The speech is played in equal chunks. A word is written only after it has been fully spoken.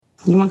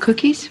You want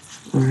cookies?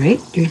 All right,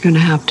 you're going to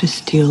have to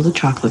steal the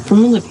chocolate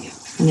from Olivia,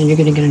 and then you're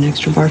going to get an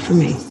extra bar for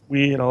me.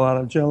 We ate a lot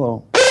of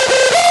Jell-O.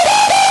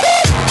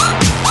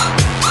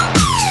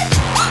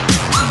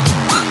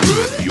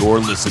 You're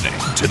listening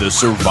to the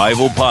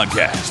Survival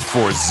Podcast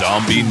for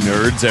zombie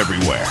nerds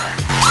everywhere.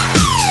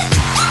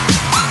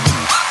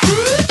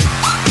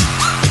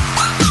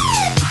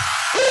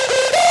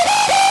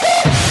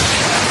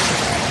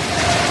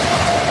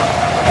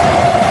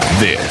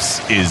 This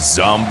is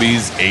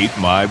Zombies Ate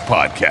My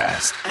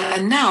Podcast.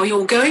 And now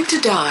you're going to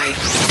die.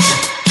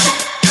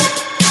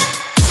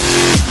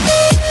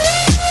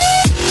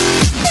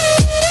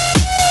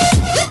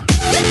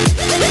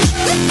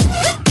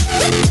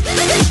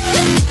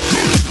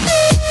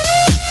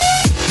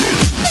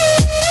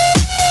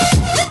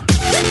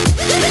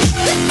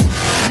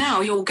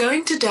 Now you're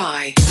going to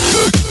die.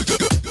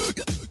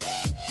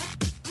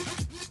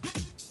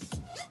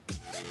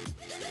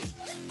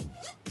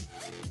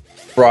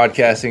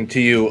 Broadcasting to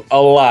you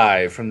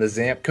alive from the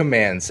ZAMP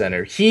Command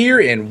Center here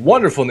in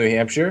wonderful New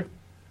Hampshire,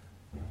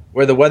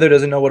 where the weather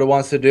doesn't know what it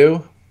wants to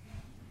do,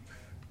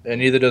 and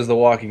neither does The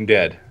Walking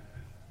Dead.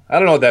 I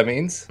don't know what that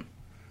means.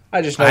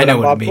 I just know, I know I'm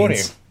what Bob it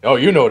means. Ponier. Oh,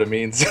 you know what it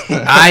means.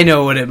 I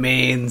know what it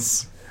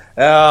means.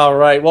 All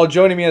right. Well,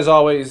 joining me as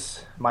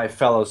always, my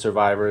fellow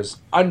survivors,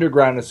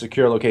 underground and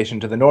secure location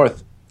to the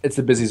north, it's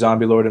the busy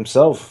zombie lord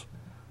himself,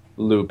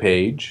 Lou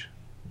Page.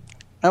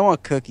 I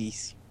want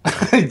cookies.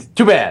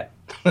 Too bad.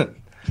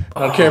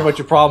 I don't care about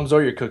your problems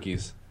or your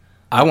cookies.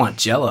 I want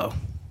Jell-O.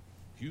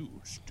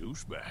 Huge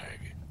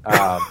douchebag.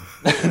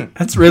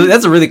 That's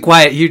a really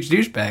quiet, huge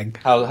douchebag.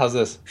 How's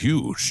this?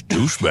 Huge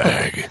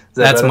douchebag. Is that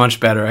That's better? much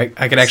better. I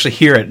could actually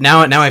hear it. Now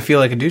I feel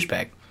like a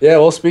douchebag. Yeah,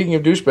 well, speaking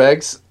of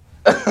douchebags,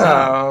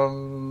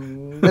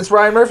 it's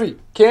Ryan Murphy,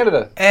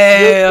 Canada.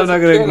 Hey, I'm not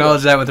going to Canada.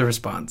 acknowledge that with a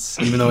response,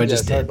 even though I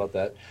just Sorry did. about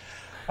that.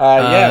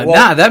 Yeah,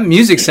 well, that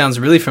music sounds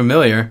really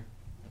familiar.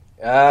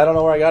 I don't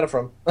know where I got it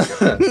from.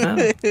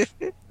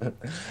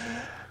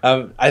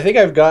 I think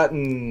I've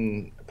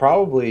gotten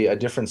probably a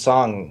different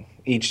song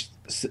each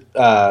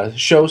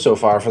show so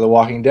far for The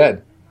Walking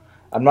Dead.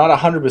 I'm not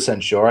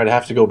 100% sure. I'd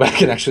have to go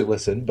back and actually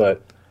listen,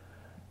 but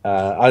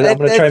I'm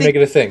going to try and make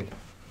it a thing.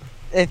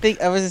 I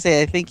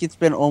think it's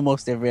been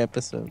almost every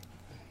episode.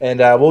 And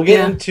we'll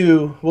get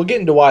into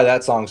why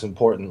that song's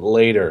important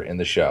later in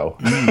the show.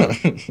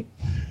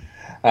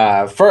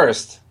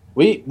 First,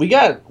 we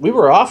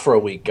were off for a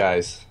week,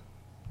 guys.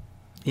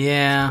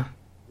 Yeah.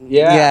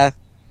 Yeah.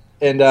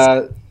 And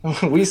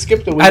we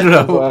skipped a week I don't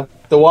know. of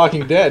The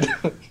Walking Dead.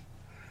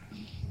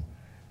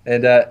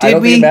 And I Did don't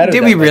think we? it mattered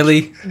Did that we much.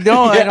 really?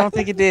 No, I don't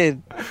think it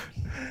did.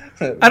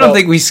 I don't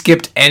think we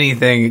skipped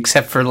anything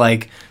except for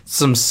like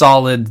some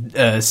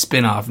solid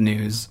spin-off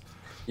news.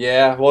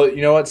 Yeah, well,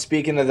 you know what?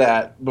 Speaking of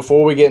that,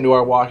 before we get into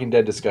our Walking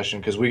Dead discussion,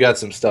 because we got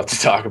some stuff to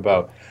talk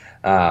about,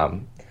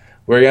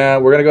 we're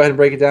gonna go ahead and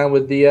break it down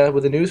with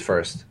the news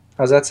first.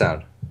 How's that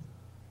sound?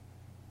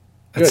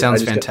 That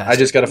sounds fantastic. I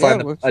just gotta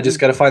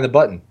find the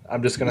button.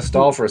 I'm just gonna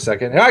stall for a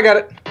second. Here, I got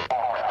it.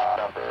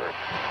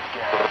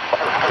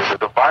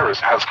 The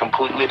virus has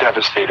completely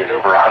devastated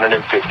over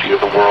 150 of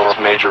the world's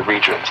major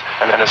regions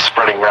and then is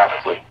spreading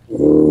rapidly.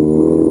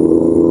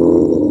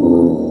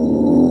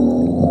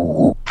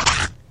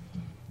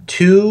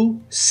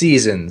 Two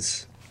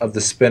seasons of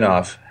the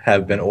spin-off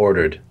have been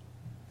ordered.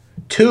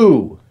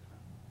 Two.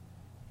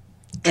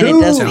 And it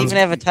doesn't even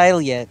have a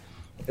title yet.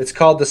 It's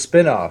called The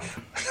Spin-Off.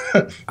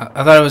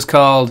 I thought it was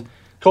called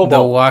Cobalt.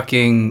 The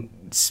Walking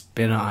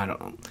Spin-off. I don't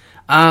know.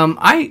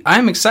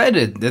 I'm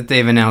excited that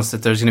they've announced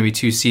that there's going to be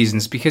 2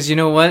 seasons because you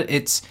know what?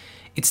 It's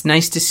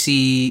nice to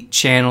see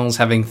channels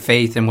having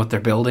faith in what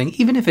they're building,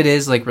 even if it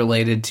is like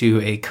related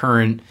to a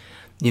current,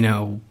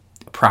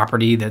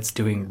 property that's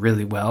doing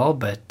really well.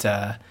 But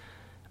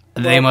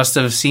they must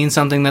have seen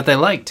something that they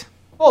liked.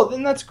 Well,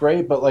 then that's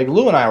great. But like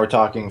Lou and I were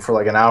talking for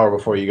like an hour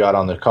before you got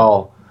on the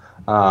call.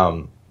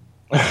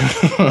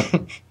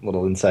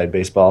 Little inside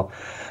baseball,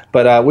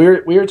 but we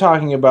were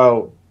talking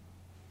about.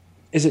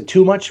 Is it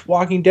too much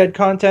Walking Dead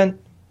content?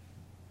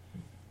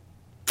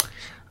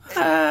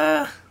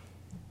 I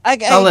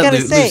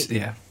gotta say,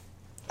 yeah.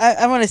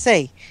 I want to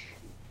say,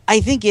 I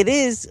think it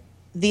is.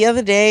 The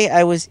other day,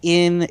 I was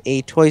in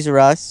a Toys R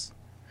Us,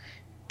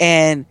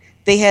 and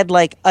they had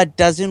like a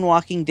dozen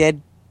Walking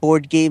Dead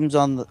board games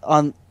on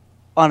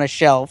a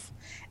shelf.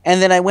 And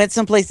then I went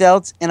someplace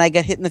else, and I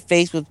got hit in the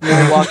face with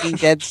more Walking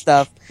Dead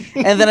stuff.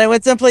 And then I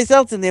went someplace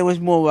else, and there was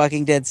more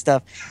Walking Dead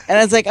stuff. And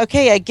I was like,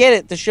 okay, I get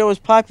it. The show is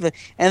popular.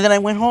 And then I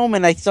went home,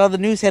 and I saw the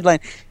news headline,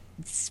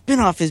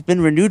 spinoff has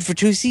been renewed for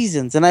 2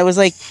 seasons. And I was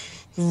like,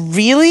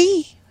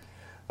 really?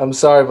 I'm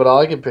sorry, but all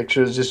I can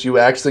picture is just you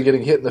actually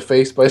getting hit in the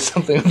face by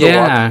something. With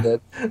Yeah. The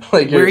Walking Dead.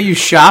 Like Where are you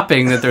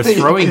shopping that they're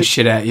throwing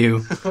shit at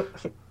you?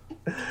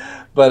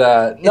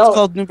 But no, It's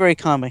called Newbury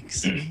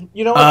Comics.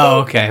 you know what? Oh,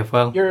 though? okay.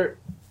 Well,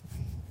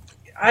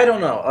 I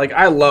don't know. Like,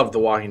 I love The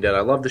Walking Dead.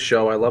 I love the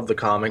show. I love the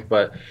comic.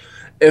 But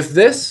if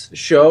this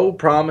show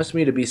promised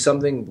me to be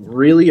something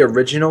really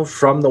original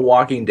from The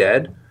Walking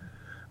Dead,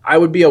 I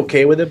would be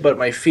okay with it. But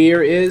my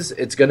fear is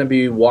it's going to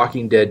be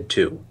Walking Dead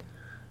 2.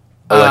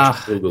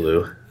 Electric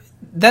Boogaloo.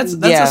 That's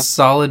Yeah. a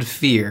solid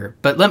fear.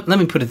 But let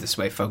me put it this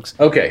way, folks.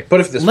 Okay,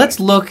 put it this Let's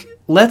way.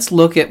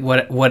 look at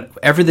what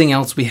everything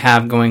else we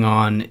have going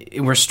on.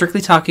 We're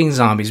strictly talking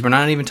zombies. We're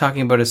not even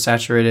talking about a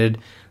saturated,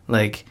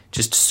 like,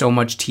 just so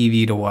much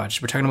TV to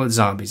watch. We're talking about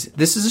zombies.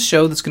 This is a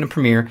show that's going to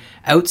premiere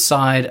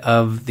outside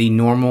of the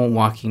normal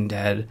Walking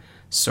Dead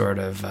sort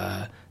of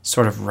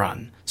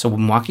run. So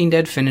when Walking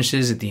Dead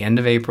finishes at the end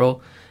of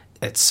April,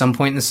 at some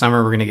point in the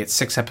summer, we're going to get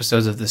 6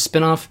 episodes of the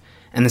spinoff,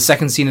 and the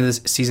second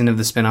season of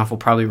the spinoff will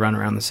probably run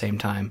around the same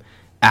time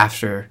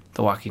after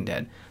The Walking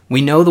Dead.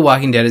 We know The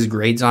Walking Dead is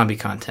great zombie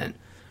content.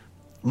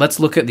 Let's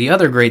look at the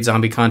other great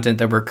zombie content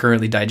that we're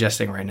currently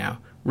digesting right now.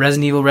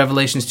 Resident Evil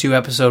Revelations 2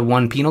 Episode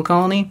 1 Penal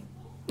Colony?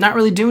 Not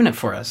really doing it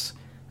for us.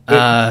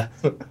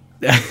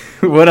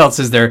 What else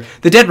is there?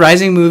 The Dead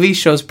Rising movie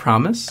shows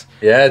promise.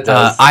 Yeah, it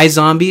does.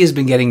 iZombie has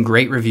been getting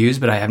great reviews,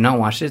 but I have not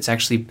watched it. It's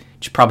actually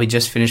probably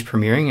just finished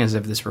premiering as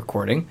of this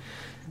recording.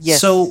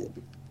 Yes. So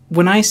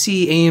when I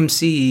see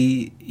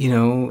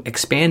AMC,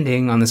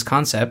 expanding on this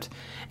concept,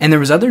 and there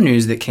was other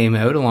news that came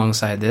out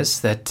alongside this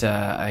that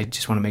I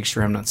just want to make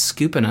sure I'm not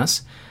scooping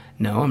us.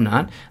 No, I'm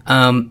not.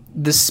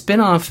 The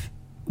spinoff,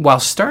 while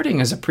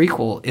starting as a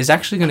prequel, is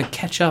actually going to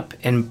catch up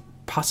and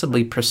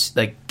possibly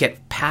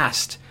get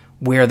past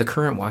where the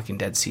current Walking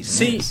Dead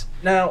season is.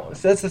 Now,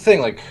 that's the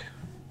thing, like,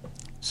 But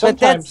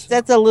sometimes...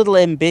 that's a little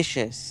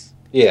ambitious.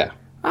 Yeah.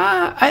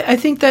 I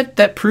think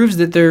that proves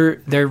that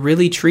they're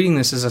really treating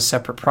this as a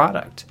separate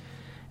product,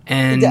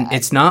 and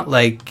it's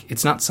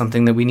not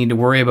something that we need to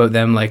worry about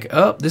them like,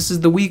 oh, this is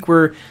the week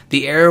where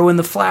the Arrow and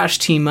the Flash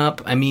team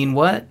up. I mean,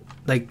 what?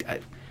 Like,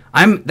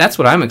 that's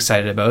what I'm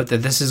excited about,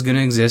 that this is going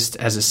to exist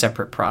as a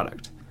separate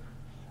product.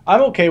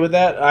 I'm okay with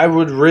that. I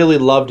would really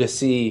love to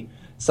see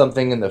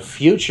something in the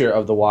future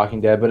of The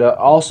Walking Dead, but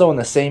also in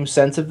the same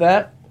sense of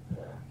that,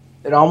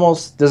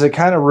 does it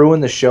kind of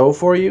ruin the show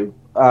for you?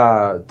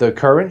 The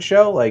current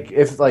show? Like,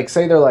 if, like,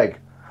 say they're like,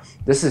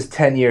 this is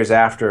 10 years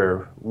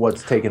after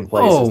what's taken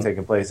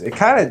place. It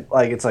kind of,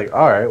 like, it's like,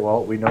 all right,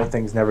 well, we know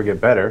things never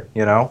get better,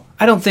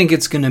 I don't think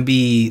it's going to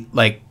be,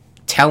 like,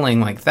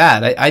 telling like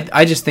that.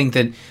 I just think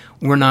that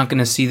we're not going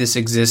to see this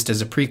exist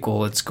as a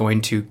prequel. It's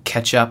going to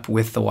catch up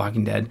with The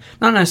Walking Dead.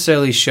 Not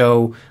necessarily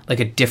show,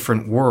 like, a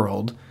different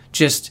world,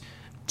 just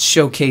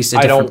showcase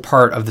a different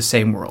part of the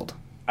same world.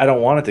 I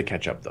don't want it to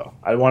catch up, though.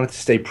 I want it to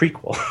stay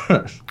prequel.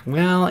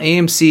 Well,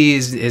 AMC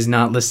is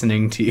not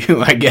listening to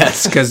you, I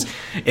guess, because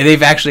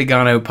they've actually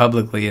gone out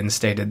publicly and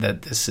stated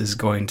that this is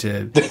going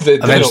to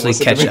eventually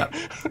catch up.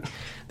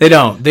 They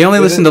don't. They only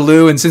listen to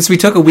Lou, and since we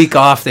took a week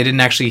off, they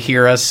didn't actually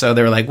hear us, so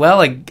they were like, well,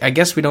 I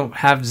guess we don't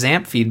have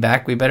Zamp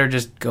feedback. We better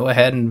just go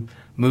ahead and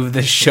move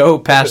this show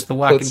past The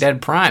Walking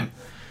Dead Prime.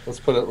 Let's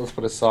put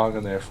a song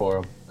in there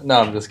for them.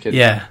 No, I'm just kidding.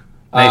 Yeah.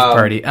 Knife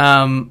party.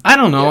 I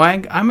don't know.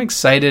 Yeah. I'm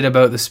excited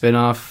about the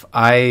spinoff.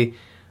 I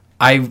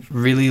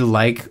really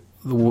like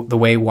the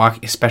way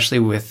especially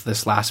with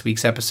this last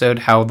week's episode,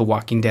 how The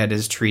Walking Dead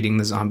is treating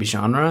the zombie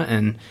genre.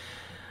 And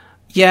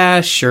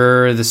yeah,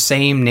 sure, the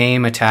same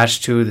name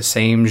attached to the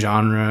same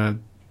genre,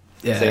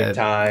 same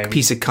time,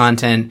 piece of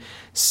content,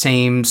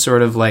 same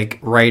sort of like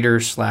writer /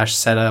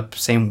 setup,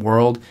 same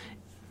world.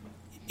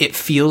 It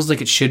feels like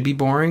it should be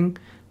boring,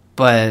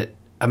 but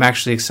I'm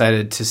actually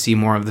excited to see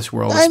more of this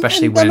world,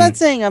 especially when... I'm not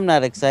saying I'm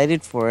not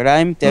excited for it.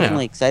 I'm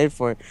definitely excited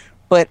for it.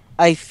 But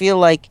I feel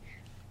like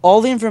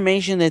all the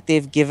information that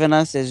they've given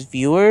us as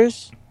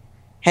viewers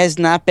has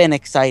not been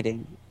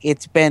exciting.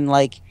 It's been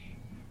like,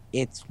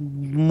 it's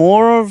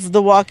more of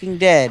The Walking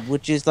Dead,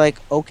 which is like,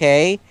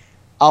 okay,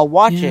 I'll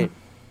watch it.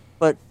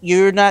 But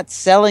you're not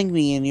selling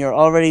me, and you're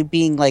already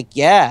being like,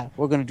 yeah,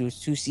 we're going to do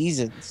 2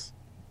 seasons.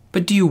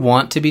 But do you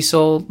want to be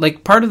sold?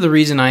 Like, part of the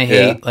reason I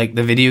hate like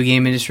the video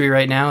game industry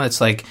right now, it's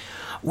like,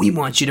 we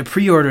want you to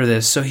pre-order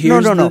this, so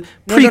here's the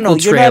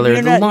prequel trailer,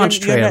 the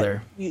launch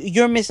trailer.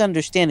 You're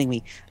misunderstanding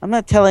me. I'm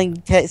not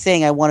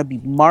saying I want to be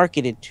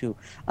marketed to.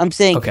 I'm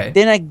saying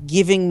they're not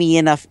giving me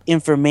enough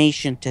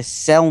information to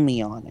sell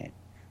me on it,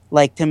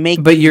 like to make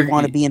me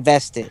want to be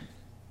invested.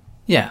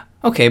 Yeah.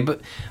 Okay.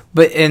 But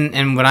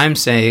what I'm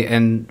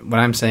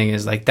saying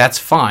is like, that's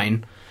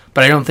fine.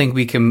 But I don't think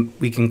we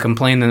can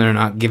complain that they're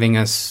not giving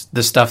us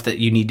the stuff that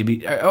you need to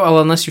be. Well,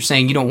 unless you're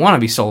saying you don't want to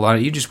be sold on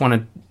it, you just want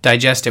to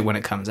digest it when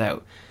it comes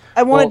out.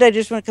 I want to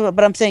digest when it comes out,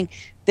 but I'm saying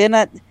they're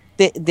not.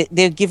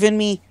 They're giving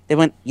me. They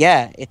went,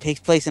 yeah, it takes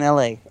place in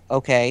L.A.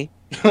 Okay,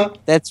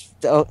 that's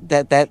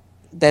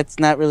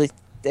not really.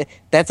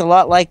 That's a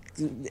lot like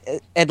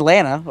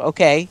Atlanta.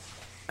 Okay.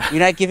 You're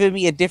not giving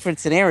me a different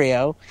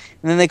scenario,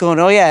 and then they're going,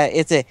 "Oh yeah,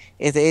 it's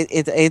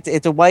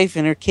a wife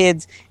and her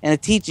kids, and a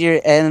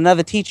teacher and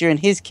another teacher and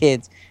his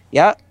kids."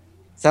 Yeah,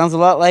 sounds a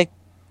lot like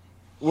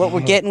what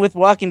we're getting with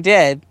Walking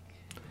Dead.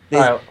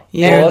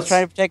 Parents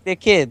trying to protect their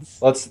kids.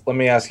 Let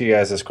me ask you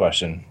guys this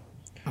question.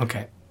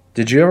 Okay.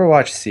 Did you ever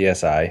watch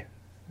CSI?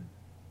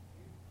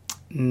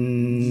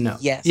 No.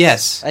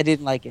 Yes. I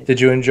didn't like it. Did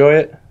you enjoy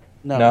it?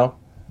 No.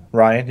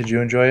 Ryan, did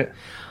you enjoy it?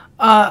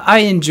 I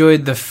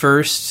enjoyed the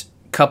first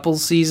couple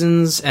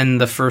seasons and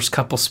the first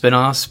couple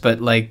spin-offs, but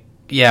like,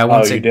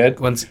 yeah, you did?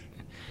 Once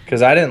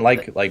because I didn't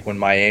like when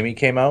Miami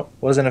came out.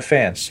 Wasn't a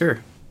fan.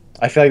 Sure.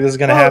 I feel like this is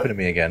going to happen to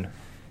me again.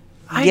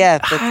 Yeah,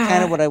 that's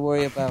kind of what I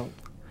worry about.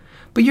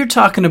 But you're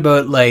talking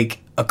about like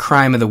a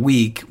crime of the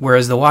week,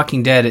 whereas The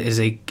Walking Dead is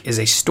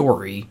a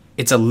story.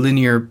 It's a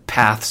linear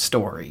path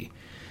story,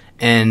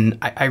 and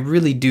I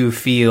really do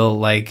feel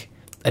like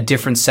a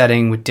different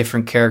setting with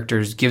different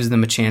characters gives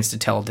them a chance to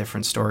tell a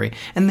different story,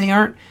 and they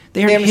aren't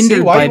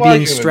hindered by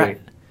being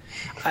strapped.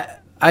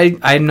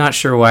 I'm not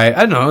sure why.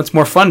 I don't know. It's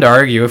more fun to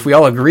argue. If we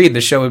all agreed, the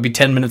show would be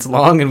 10 minutes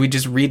long and we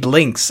just read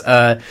links.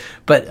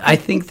 But I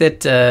think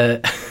that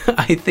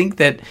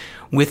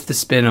with the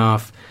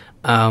spinoff,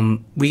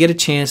 we get a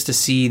chance to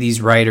see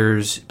these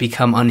writers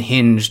become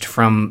unhinged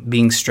from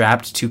being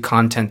strapped to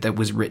content that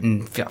was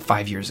written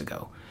 5 years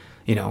ago.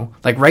 You know,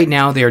 like right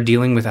now they are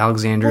dealing with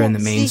Alexandra and the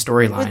main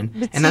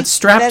storyline, and that's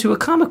strapped to a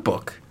comic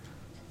book.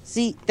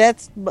 See,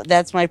 that's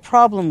my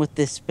problem with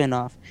this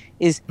spinoff.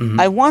 Is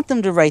I want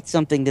them to write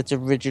something that's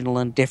original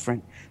and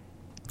different.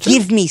 Sure.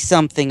 Give me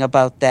something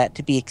about that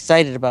to be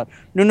excited about.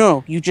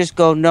 No, you just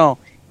go, no,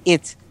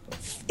 it's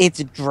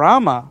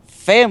drama,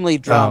 family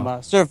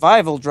drama,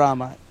 survival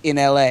drama in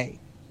LA.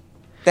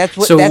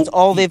 That's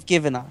all they've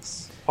given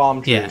us.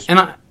 Palm trees. Yeah,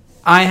 and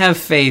I have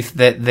faith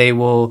that they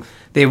will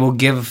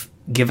give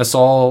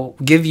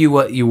you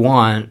what you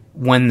want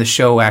when the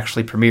show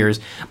actually premieres.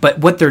 But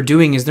what they're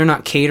doing is they're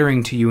not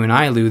catering to you and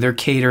I, Lou. They're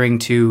catering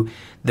to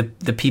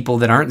the people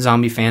that aren't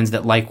zombie fans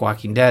that like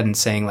Walking Dead and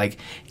saying like,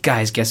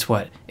 guys, guess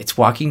what? It's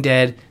Walking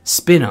Dead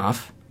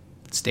spin-off,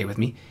 stay with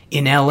me,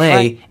 in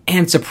LA, and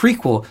it's a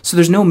prequel. So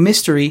there's no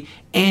mystery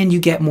and you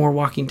get more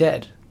Walking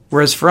Dead.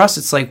 Whereas for us,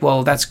 it's like,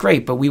 well, that's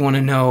great, but we want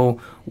to know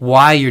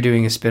why you're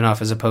doing a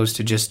spin-off as opposed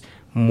to just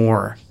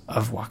more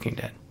of Walking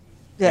Dead.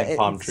 Yeah, and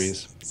palm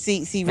trees.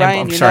 See,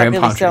 Ryan, you're not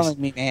really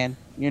selling me, man.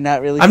 You're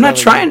not really. I'm not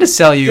trying to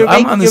sell you.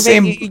 I'm on the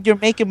same. You're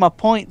making my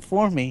point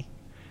for me.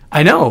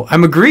 I know.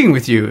 I'm agreeing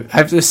with you.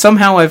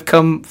 Somehow I've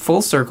come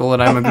full circle,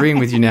 and I'm agreeing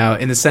with you now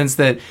in the sense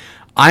that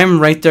I'm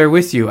right there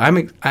with you.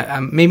 I'm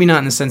maybe not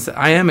in the sense that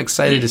I am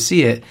excited to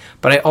see it,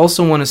 but I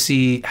also want to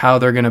see how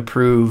they're going to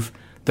prove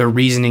the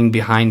reasoning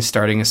behind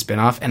starting a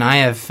spinoff. And I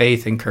have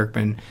faith in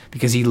Kirkman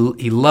because he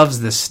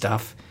loves this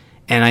stuff,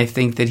 and I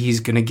think that he's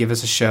going to give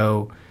us a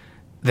show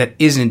that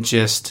isn't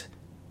just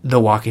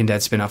the Walking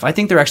Dead spinoff. I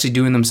think they're actually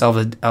doing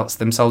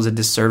themselves a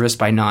disservice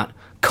by not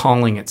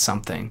calling it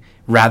something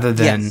rather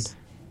than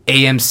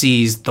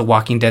AMC's The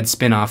Walking Dead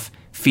spinoff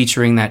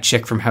featuring that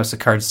chick from House of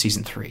Cards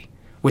season 3,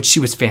 which she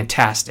was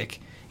fantastic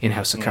in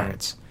House of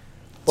Cards.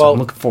 So Well, I'm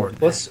looking forward to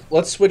that.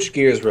 Let's switch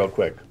gears real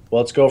quick.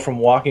 Let's go from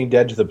Walking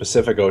Dead to the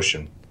Pacific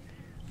Ocean.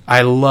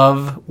 I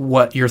love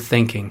what you're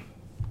thinking.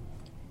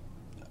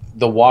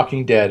 The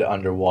Walking Dead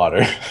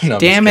underwater. No,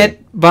 Damn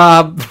it,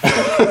 Bob.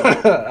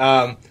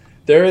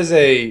 There is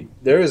a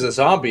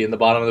zombie in the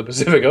bottom of the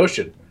Pacific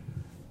Ocean.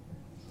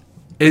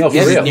 Is for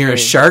it real. near a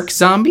shark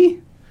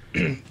zombie?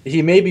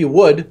 He may be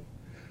wood,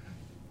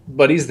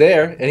 but he's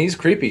there and he's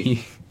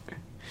creepy.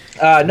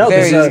 No,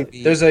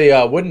 there's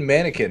a wooden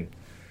mannequin,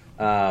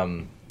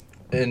 and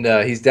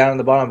he's down in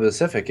the bottom of the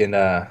Pacific,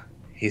 and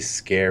he's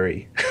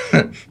scary.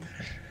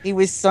 He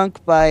was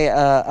sunk by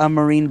a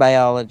marine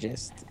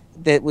biologist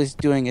that was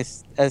doing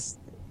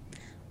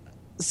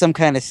some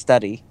kind of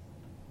study.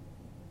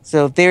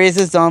 So there is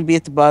a zombie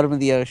at the bottom of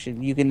the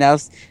ocean. You can now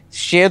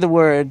share the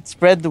word,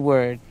 spread the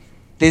word.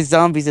 There's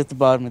zombies at the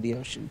bottom of the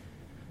ocean.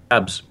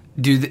 Crabs.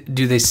 Do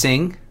they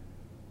sing?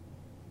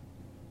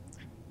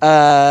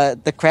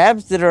 The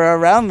crabs that are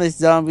around this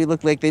zombie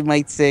look like they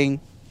might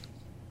sing.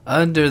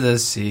 Under the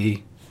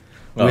sea.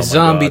 Oh With my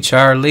Zombie God.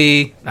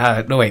 Charlie.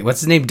 No, wait,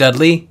 what's his name?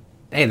 Dudley?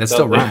 Hey, that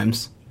still Dudley.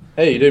 rhymes.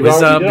 Hey, you did With wrong.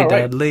 Zombie You did all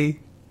right. Dudley.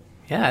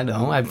 Yeah, I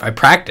know. I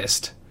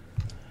practiced.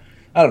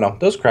 I don't know.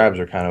 Those crabs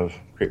are kind of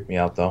creeping me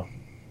out, though.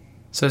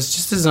 So it's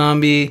just a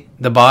zombie,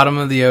 the bottom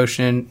of the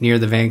ocean near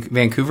the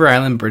Vancouver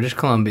Island, British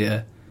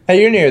Columbia.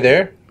 Hey, you're near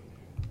there.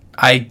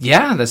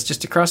 Yeah, that's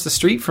just across the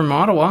street from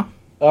Ottawa.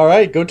 All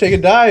right, go take a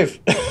dive.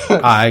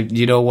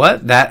 You know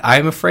what?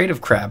 I'm afraid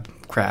of crab.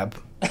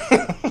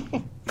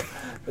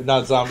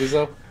 Not zombies,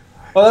 though.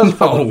 Well, that was a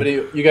fun No. little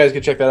video. You guys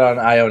can check that out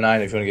on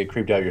IO9 if you want to get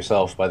creeped out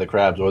yourself by the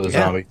crabs or the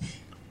Yeah. zombie.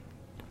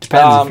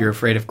 Depends if you're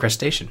afraid of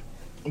crustacean.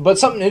 But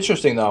something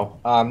interesting, though.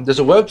 There's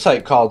a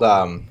website called,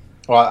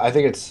 I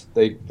think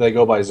they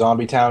go by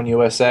Zombie Town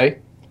USA.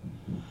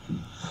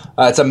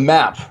 It's a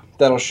map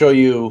that'll show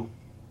you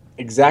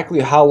exactly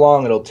how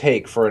long it'll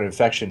take for an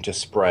infection to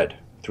spread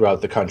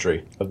throughout the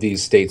country of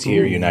these states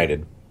here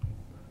united.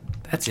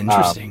 That's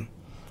interesting.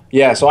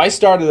 Yeah, so I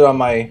started on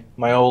my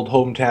old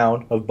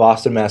hometown of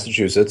Boston,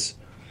 Massachusetts,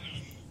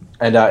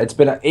 and it's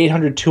been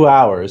 802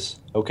 hours,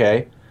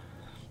 okay?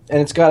 And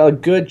it's got a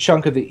good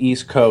chunk of the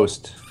East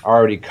Coast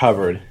already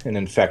covered in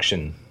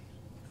infection.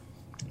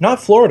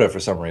 Not Florida for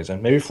some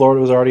reason. Maybe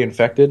Florida was already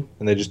infected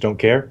and they just don't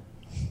care.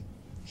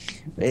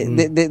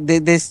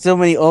 There's so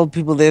many old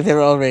people there,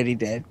 they're already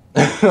dead.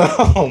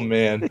 Oh,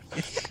 man.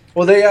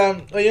 Well, they,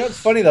 what's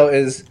funny, though,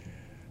 is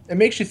it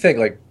makes you think,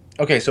 like,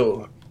 okay,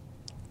 so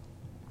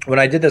when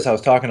I did this, I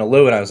was talking to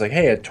Lou, and I was like,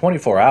 hey, at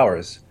 24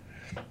 hours,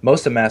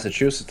 most of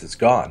Massachusetts is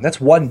gone. That's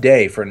one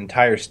day for an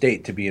entire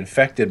state to be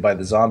infected by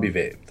the zombie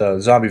plague.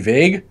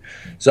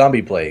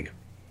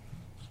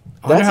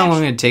 I wonder how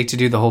long it'd take to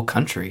do the whole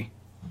country.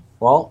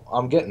 Well,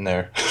 I'm getting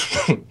there.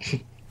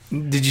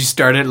 Did you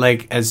start it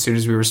like as soon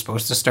as we were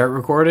supposed to start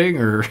recording,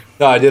 or?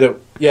 No, I did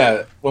it.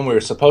 Yeah, when we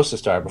were supposed to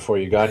start before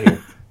you got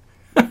here.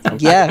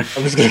 Yeah.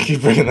 I'm just gonna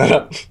keep bringing that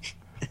up.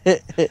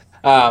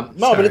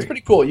 No, but it's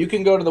pretty cool. You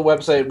can go to the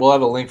website. We'll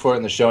have a link for it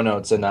in the show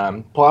notes, and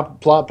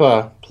plop.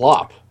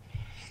 Why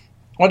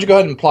don't you go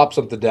ahead and plop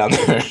something down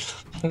there?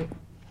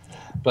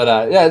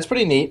 But yeah, it's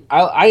pretty neat.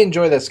 I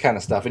enjoy this kind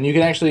of stuff, and you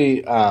can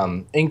actually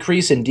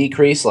increase and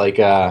decrease like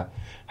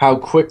how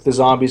quick the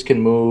zombies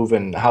can move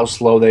and how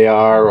slow they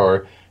are,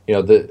 or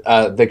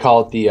they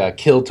call it the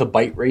kill to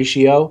bite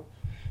ratio,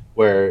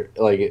 where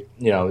like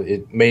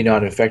it may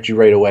not infect you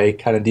right away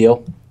kind of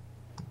deal,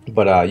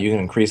 but you can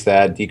increase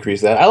that,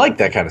 decrease that. I like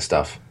that kind of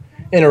stuff.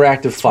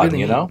 Interactive fun,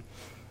 really neat.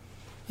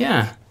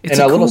 Yeah, it's And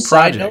a cool little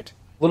side project. note.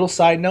 Little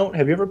side note: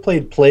 have you ever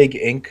played Plague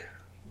Inc?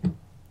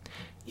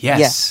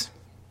 Yes.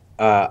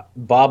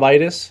 Bob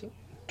Itis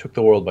took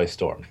the world by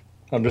storm.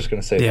 I'm just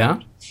going to say Yeah.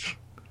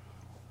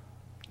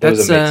 that. It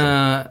was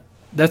amazing.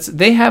 That's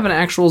they have an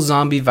actual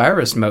zombie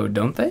virus mode,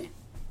 don't they?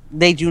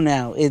 They do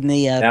now in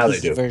the Now they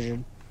PC do.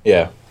 version.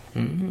 Yeah.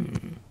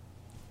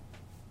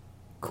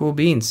 Cool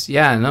beans.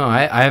 Yeah, no,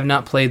 I have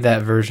not played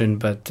that version,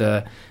 but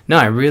no,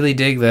 I really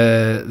dig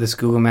this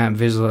Google Map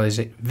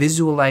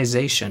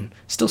visualization.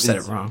 Still said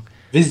it wrong.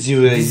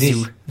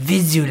 Visualization.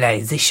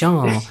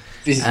 Visualization.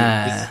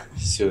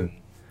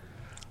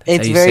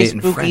 It's you very say it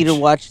in spooky to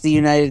French. watch the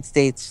United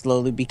States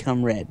slowly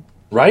become red.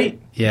 Right?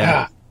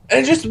 Yeah.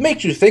 And it just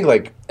makes you think,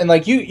 like, and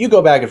like you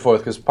go back and forth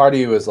because part of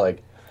you is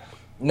like,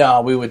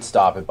 no, we would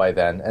stop it by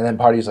then, and then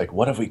part of you is like,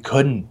 what if we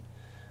couldn't?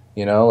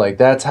 Like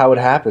that's how it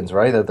happens,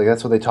 right?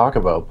 That's what they talk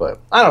about. But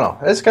I don't know.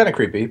 It's kind of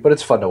creepy, but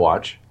it's fun to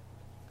watch.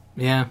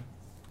 Yeah.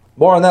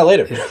 More on that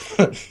later.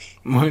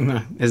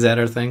 Is that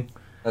our thing?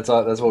 That's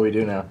what we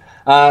do now.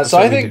 So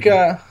what I we think do.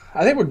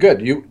 I think we're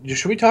good.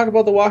 Should we talk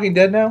about The Walking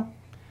Dead now?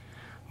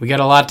 We got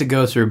a lot to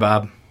go through,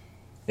 Bob.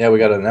 Yeah, we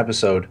got an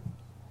episode,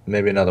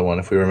 maybe another one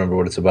if we remember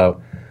what it's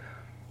about.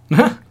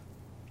 But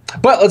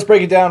let's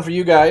break it down for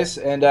you guys,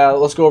 and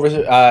let's go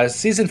over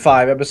season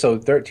 5,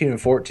 episode 13 and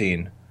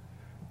 14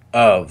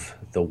 of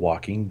The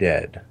Walking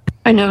Dead.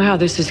 I know how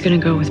this is going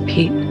to go with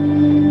Pete.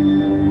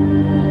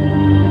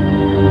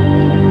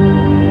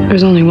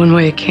 There's only one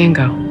way it can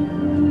go.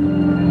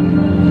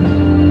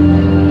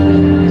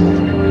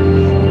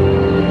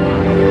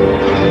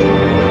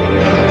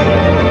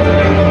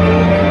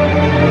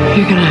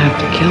 You're going to have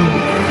to kill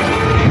him.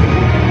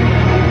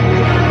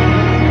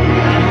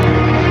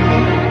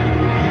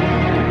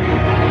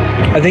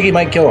 I think he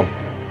might kill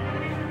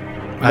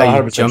him. Not You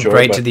 100% jumped sure,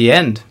 right but- to the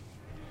end.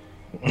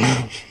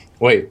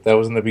 Wait, that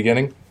was in the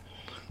beginning?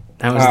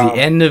 That was the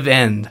end of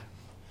end.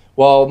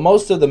 Well,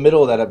 most of the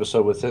middle of that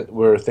episode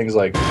were things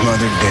like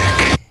Mother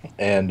Dick.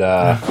 and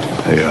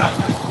Hey,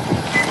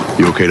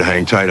 you okay to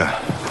hang tight?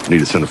 I need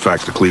to send a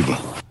fax to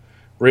Cleveland.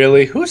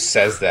 really? Who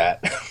says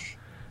that?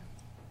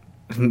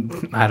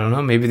 I don't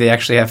know. Maybe they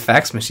actually have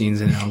fax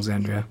machines in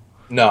Alexandria.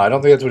 No, I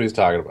don't think that's what he's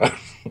talking about.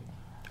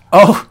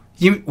 Oh,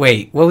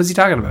 wait. What was he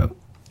talking about?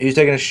 He's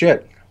taking a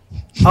shit.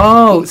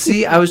 Oh,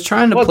 see, I was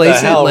trying to What place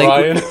the hell, it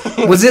like,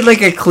 Ryan? was it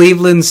like a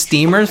Cleveland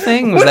steamer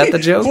thing? Was that the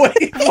joke?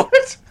 Wait,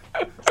 what?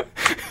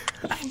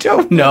 I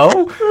don't know.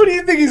 What do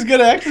you think he's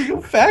gonna actually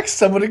go fax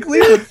someone in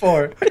Cleveland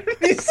for?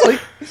 He's like,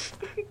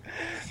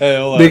 hey,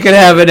 hold on. They could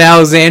have an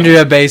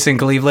Alexandria base in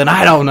Cleveland.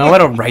 I don't know. I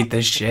don't write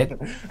this shit.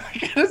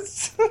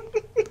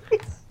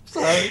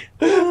 Sorry.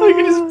 I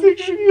can just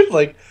picture you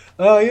like,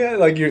 oh yeah,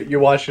 like you're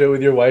watching it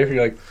with your wife. And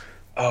you're like,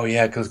 oh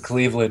yeah, because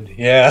Cleveland.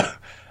 Yeah,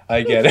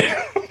 I get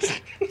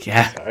it.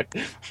 Yeah, Sorry.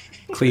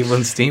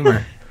 Cleveland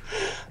steamer.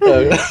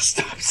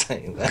 Stop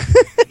saying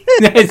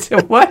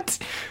that. What?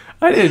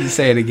 I didn't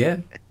say it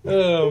again.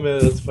 Oh man,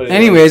 that's funny.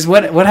 Anyways,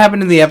 what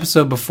happened in the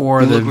episode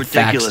before the look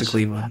fax to ridiculous.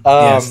 Cleveland?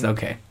 Yes,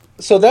 okay.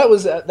 So that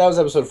was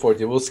episode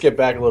 14. We'll skip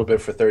back a little bit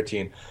for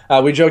 13.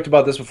 We joked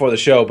about this before the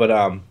show,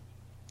 but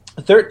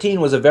 13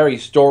 was a very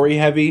story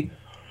heavy,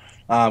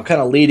 kind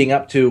of leading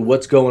up to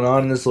what's going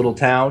on in this little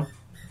town.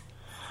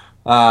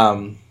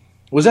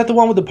 Was that the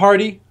one with the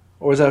party,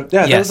 or was that?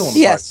 Yeah, Yes. that was the one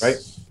with Yes. the party,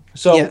 right?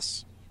 So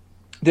Yes.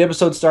 the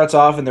episode starts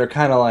off, and they're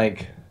kind of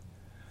like,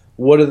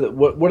 what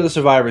are the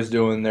survivors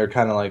doing? They're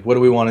kind of like, what do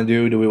we want to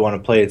do? Do we want to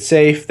play it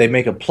safe? They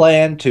make a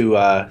plan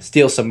to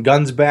steal some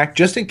guns back,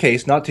 just in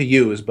case, not to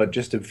use, but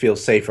just to feel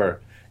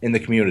safer in the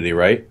community,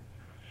 right?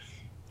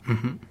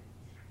 Mm-hmm.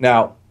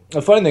 Now,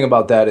 the funny thing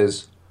about that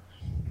is,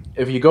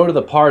 if you go to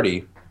the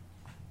party,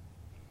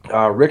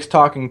 Rick's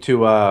talking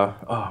to,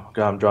 oh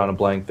god, I'm drawing a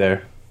blank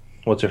there.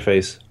 What's her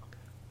face?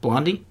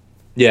 Blondie?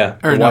 Yeah,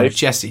 Or the no, wife.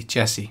 Jessie.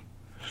 Jessie.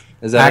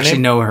 Is that I her actually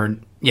name? know her.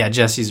 Yeah,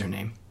 Jessie's her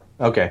name.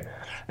 Okay,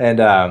 and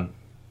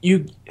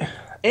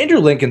Andrew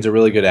Lincoln's a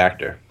really good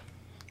actor,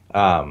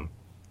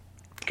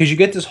 because you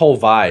get this whole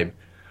vibe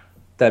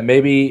that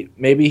maybe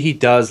he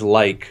does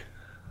like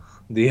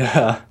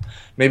the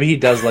maybe he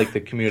does like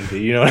the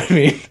community. You know what I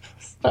mean?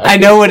 I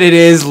know what it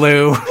is,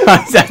 Lou.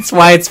 That's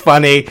why it's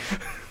funny.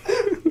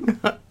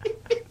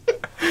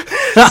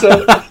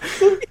 So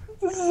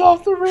this is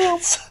off the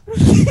rails.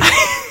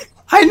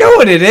 I know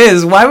what it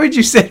is. Why would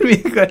you send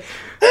me?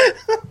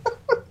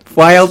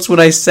 Why else would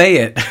I say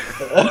it?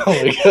 Oh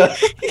my god!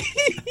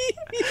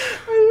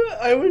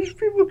 I wish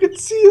people could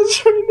see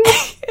us right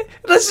now.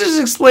 Let's just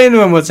explain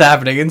to him what's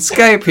happening. In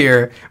Skype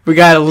here, we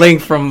got a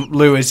link from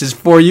Lou. It says,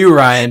 "For you,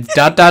 Ryan, ...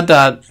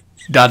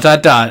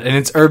 and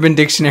it's Urban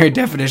Dictionary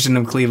definition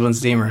of Cleveland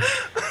steamer.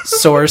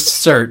 Source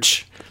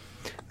search.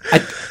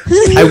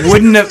 I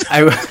wouldn't have...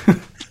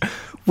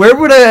 Where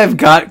would I have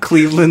got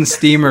Cleveland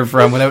steamer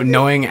from without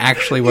knowing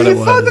actually what it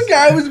was? I thought the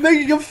guy was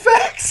making up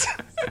facts.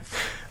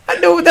 I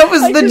know, that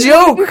was the just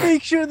joke. wanted to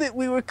make sure that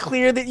we were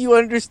clear that you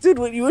understood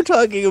what you were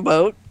talking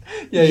about.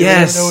 Yeah, you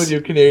Yes. never know with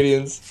you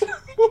Canadians.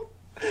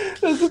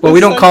 Well, we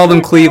don't call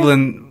them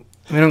Cleveland...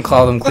 We don't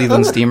call them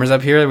Cleveland steamers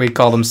up here. We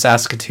call them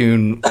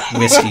Saskatoon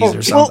whiskeys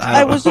or something. Well, I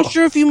don't wasn't know.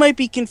 sure if you might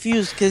be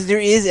confused because there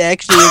is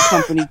actually a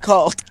company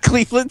called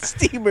Cleveland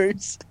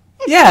Steamers.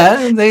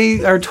 Yeah,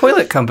 they are a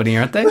toilet company,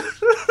 aren't they?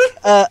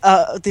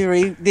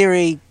 They're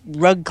a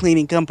rug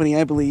cleaning company,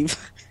 I believe.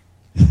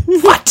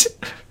 What?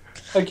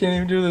 I can't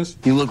even do this.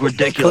 You look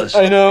ridiculous.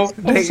 I know.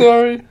 I'm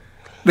sorry.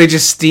 They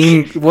just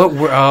steam... What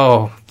were...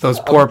 Oh, those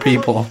poor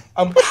people.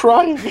 I'm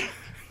crying.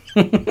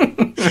 You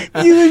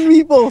and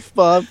me both,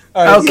 Bob.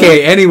 All right,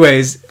 Okay,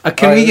 anyways,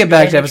 can All we right, get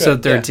back to let's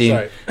episode try- 13?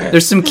 yeah,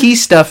 There's some key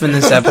stuff in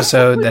this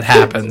episode that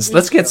happens.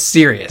 Let's get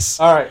serious.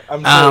 All right,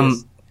 I'm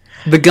serious.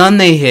 The gun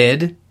they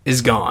hid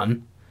is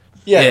gone.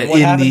 Yeah, what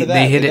in happened the- to that?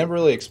 they hid They it- never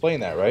really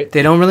explained that, right?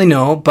 They don't really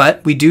know,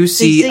 but we do They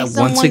see say once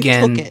someone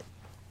again... took it.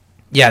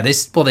 Yeah, they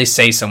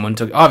say someone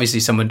took... Obviously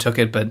someone took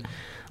it, but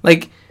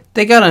like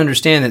they got to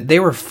understand that they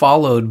were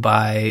followed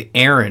by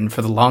Aaron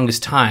for the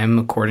longest time,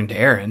 according to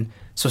Aaron.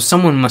 So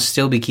someone must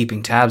still be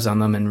keeping tabs on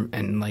them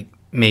and like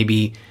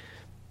maybe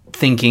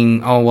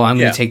thinking, oh, well, I'm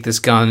going Yeah. to take this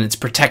gun. It's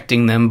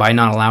protecting them by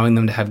not allowing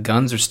them to have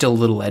guns. They're still a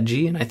little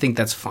edgy, and I think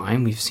that's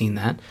fine. We've seen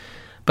that.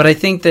 But I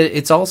think that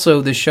it's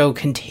also the show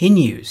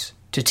continues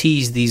to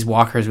tease these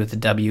walkers with the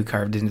W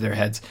carved into their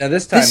heads. Now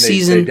this time This they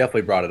season-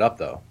 definitely brought it up,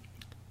 though.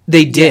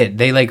 They did.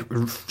 They like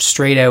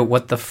straight out,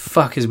 what the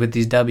fuck is with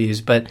these W's?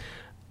 But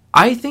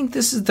I think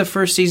this is the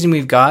first season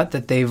we've got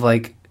that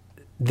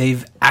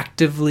they've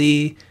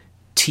actively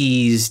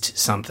teased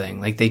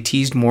something. Like they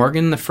teased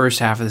Morgan the first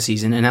half of the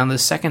season, and now the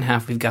second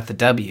half we've got the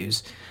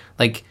W's.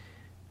 Like,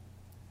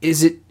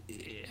 is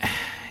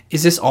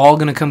this all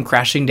going to come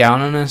crashing down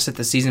on us at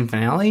the season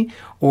finale,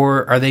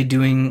 or are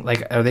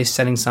they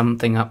setting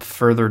something up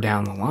further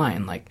down the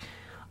line? Like,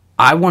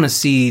 I want to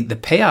see the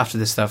payoff to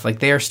this stuff. Like,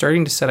 they are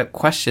starting to set up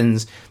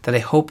questions that I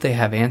hope they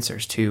have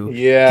answers to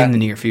in the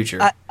near future.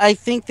 I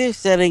think they're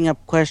setting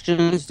up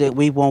questions that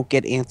we won't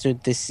get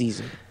answered this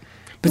season.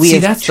 But we see,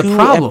 have that's the 2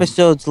 problem.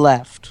 episodes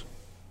left.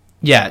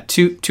 Yeah,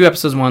 two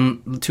episodes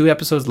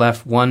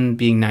left, one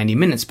being 90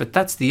 minutes. But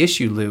that's the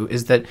issue, Lou,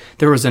 is that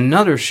there was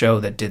another show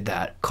that did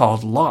that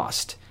called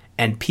Lost,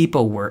 and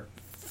people were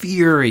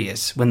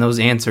furious when those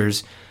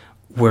answers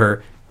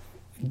were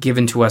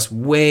given to us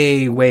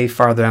way, way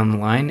farther down the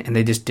line, and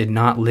they just did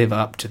not live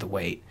up to the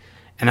wait.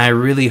 And I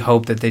really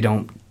hope that they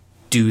don't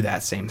do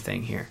that same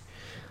thing here.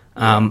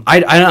 I'm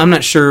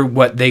not sure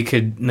what they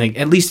could, like.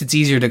 At least it's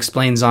easier to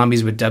explain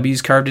zombies with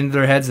W's carved into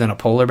their heads than a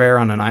polar bear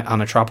on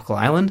a tropical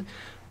island.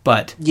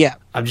 But Yeah.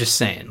 I'm just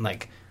saying,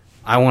 like,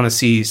 I want to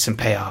see some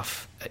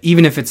payoff.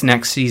 Even if it's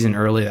next season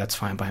early, that's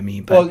fine by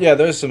me. But Well, yeah,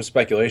 there's some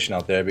speculation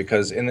out there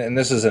because, and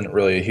this isn't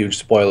really a huge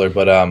spoiler,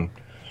 but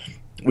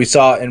we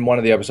saw in one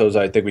of the episodes,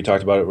 I think we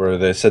talked about it, where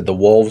they said the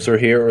wolves are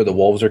here or the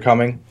wolves are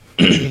coming,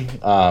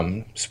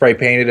 spray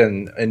painted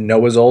in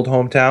Noah's old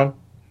hometown.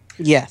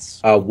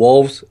 Yes.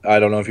 Wolves, I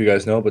don't know if you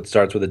guys know, but it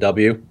starts with a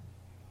W.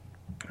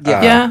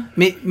 yeah,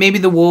 maybe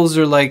the wolves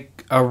are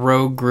like a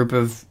rogue group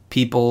of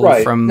people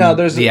from now,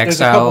 there's the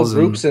there's a couple Exiles.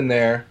 groups in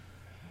there.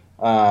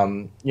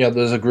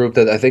 There's a group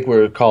that I think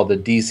were called the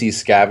DC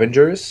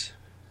Scavengers.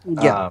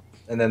 Yeah.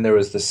 And then there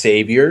was the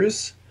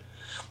Saviors.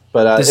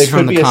 But This it is from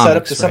could the be a setup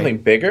comics, to something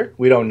right? bigger.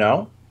 We don't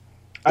know.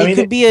 It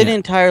could be an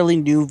entirely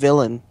new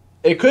villain.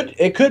 It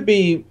could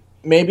be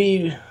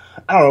maybe,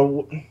 I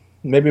don't know,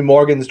 maybe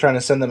Morgan's trying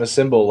to send them a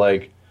symbol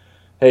like,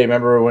 hey,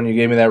 remember when you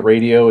gave me that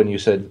radio and you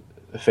said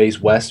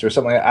face west or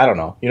something like that? I don't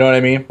know. You know what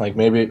I mean? Like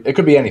maybe it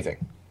could be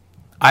anything.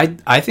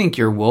 I think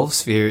your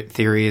wolves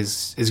theory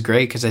is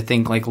great because I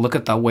think, like, look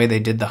at the way they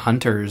did the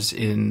hunters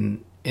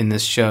in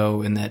this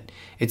show, in that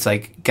it's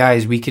like,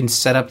 guys, we can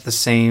set up the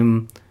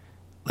same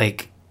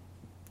like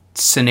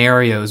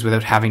scenarios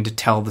without having to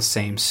tell the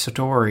same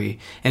story,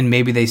 and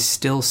maybe they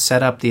still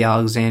set up the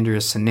Alexandria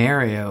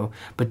scenario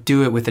but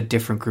do it with a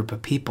different group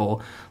of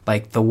people,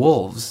 like the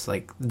wolves.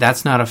 Like,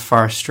 that's not a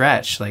far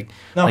stretch. Like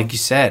you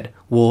said,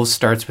 wolves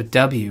starts with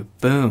W.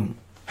 Boom,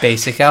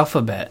 basic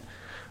alphabet.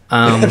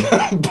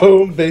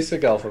 Boom,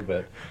 basic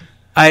alphabet.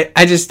 I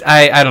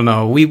don't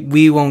know.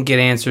 We won't get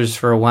answers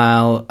for a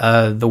while.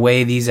 The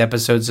way these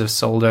episodes have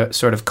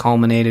sort of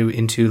culminated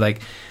into,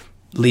 like,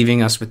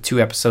 leaving us with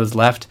 2 episodes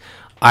left,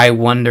 I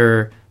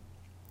wonder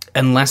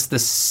unless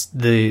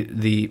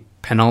the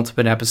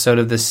penultimate episode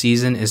of this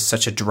season is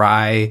such a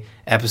dry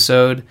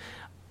episode,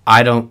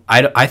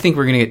 I think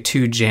we're gonna get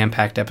 2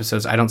 jam-packed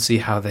episodes. I don't see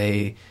how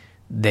they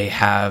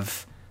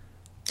have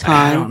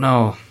time. I don't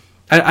know.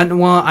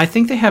 Well, I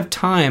think they have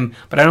time,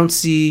 but I don't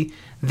see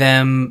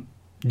them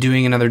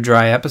doing another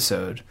dry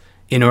episode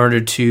in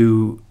order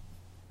to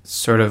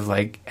sort of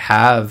like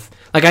have,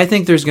 like, I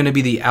think there's going to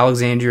be the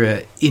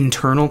Alexandria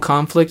internal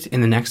conflict in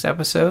the next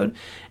episode,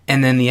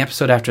 and then the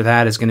episode after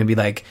that is going to be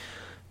like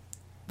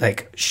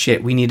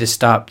shit, we need to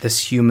stop this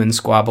human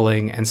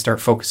squabbling and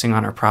start focusing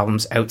on our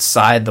problems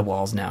outside the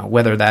walls now,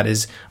 whether that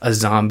is a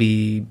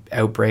zombie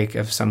outbreak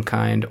of some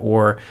kind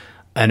or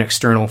an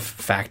external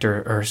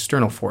factor or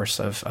external force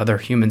of other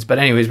humans. But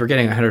anyways, we're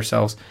getting ahead of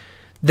ourselves.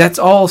 That's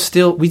all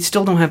still, we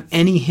still don't have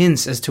any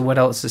hints as to what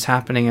else is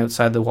happening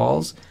outside the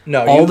walls.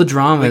 No, all the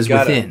drama is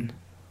within.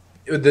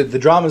 The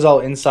drama is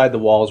all inside the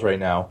walls right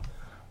now.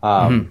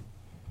 I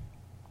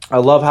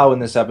love how in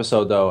this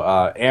episode, though,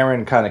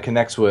 Aaron kind of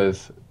connects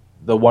with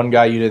the one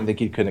guy you didn't think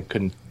he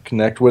couldn't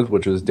connect with,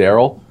 which was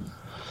Daryl.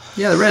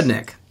 Yeah, the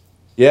redneck.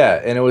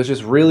 Yeah, and it was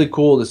just really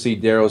cool to see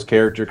Daryl's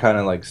character kind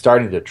of like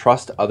starting to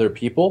trust other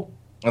people.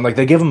 And like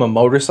they give him a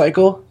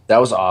motorcycle. That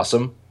was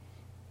awesome.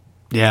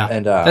 Yeah,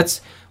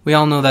 and we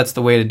all know that's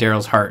the way to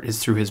Daryl's heart is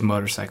through his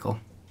motorcycle.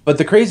 But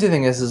the crazy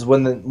thing is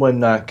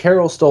when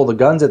Carol stole the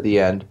guns at the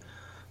end,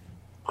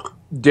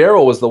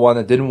 Daryl was the one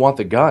that didn't want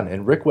the gun,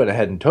 and Rick went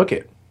ahead and took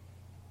it.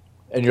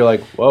 And you're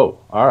like, whoa,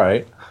 all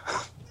right.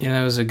 Yeah,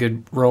 that was a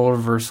good role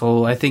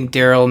reversal. I think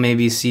Daryl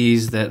maybe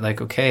sees that, like,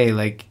 okay,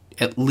 like,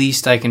 at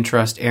least I can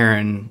trust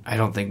Aaron. I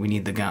don't think we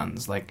need the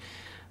guns. Like,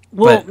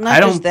 well, but I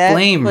don't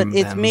blame but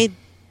it's them.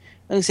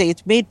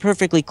 It's made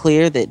perfectly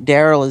clear that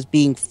Daryl is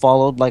being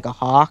followed like a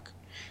hawk.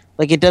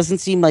 Like, it doesn't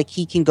seem like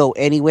he can go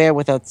anywhere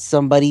without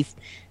somebody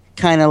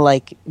kind of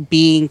like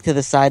being to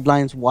the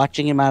sidelines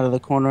watching him out of the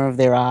corner of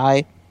their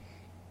eye.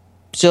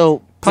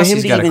 So Plus for him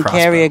he's to got a even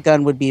carry crossbow. a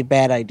gun would be a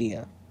bad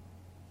idea.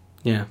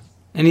 Yeah.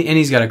 And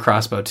he's got a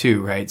crossbow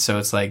too, right? So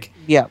it's like,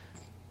 yeah,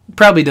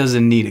 probably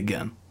doesn't need a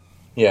gun.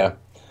 Yeah.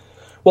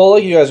 Well,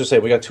 like you guys are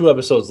saying, we got 2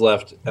 episodes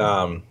left.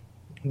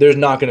 There's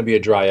not going to be a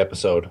dry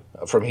episode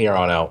from here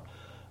on out.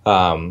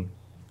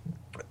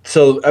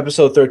 So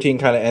episode 13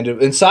 kind of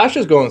ended, and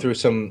Sasha's going through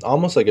some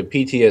almost like a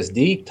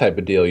PTSD type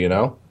of deal, you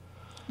know?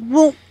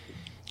 Well,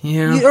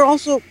 yeah.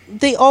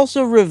 They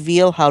also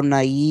reveal how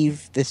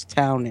naive this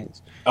town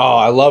is. Oh,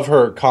 I love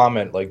her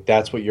comment, like,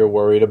 that's what you're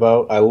worried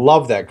about. I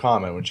love that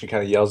comment when she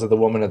kind of yells at the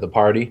woman at the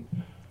party.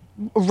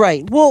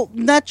 Right. Well,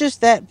 not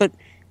just that, but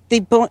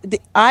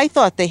I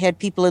thought they had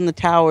people in the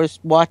towers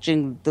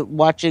watching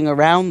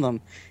around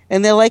them,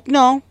 and they're like,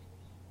 no.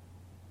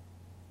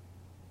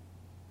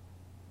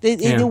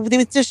 It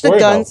was just a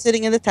gun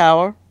sitting in the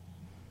tower.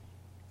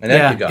 An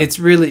empty gun. It's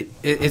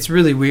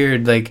really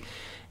weird. Like,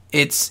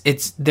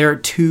 they're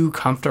too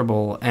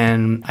comfortable,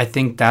 and I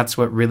think that's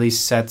what really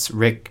sets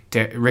Rick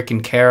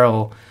and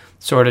Carol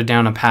sort of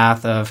down a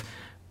path of,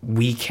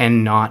 we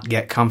cannot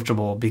get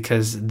comfortable,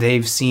 because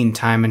they've seen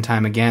time and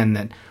time again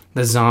that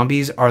the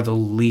zombies are the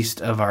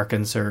least of our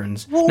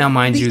concerns. Well, now,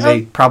 mind you,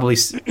 they probably...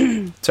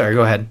 Sorry,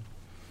 go ahead.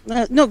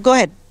 No, go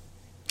ahead.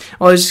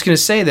 Well, I was just going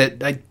to say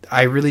that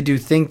I really do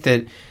think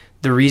that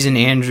the reason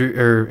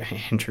Andrew,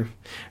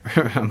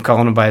 I'm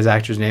calling him by his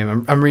actor's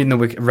name. I'm reading the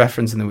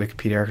reference in the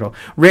Wikipedia article.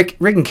 Rick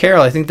and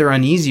Carol, I think they're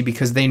uneasy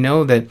because they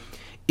know that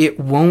it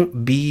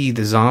won't be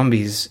the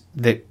zombies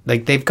that,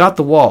 like, they've got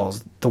the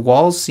walls. The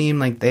walls seem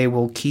like they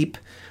will keep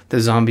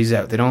the zombies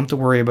out. They don't have to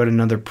worry about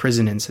another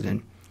prison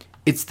incident.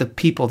 It's the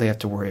people they have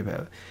to worry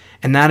about.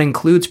 And that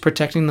includes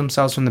protecting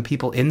themselves from the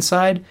people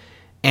inside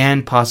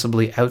and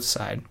possibly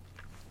outside.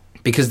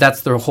 Because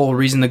that's the whole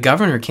reason the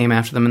governor came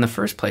after them in the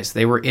first place.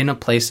 They were in a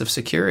place of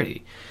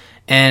security.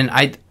 And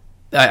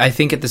I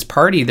think at this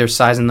party, they're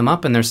sizing them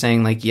up and they're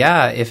saying, like,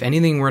 yeah, if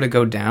anything were to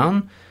go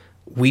down,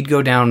 we'd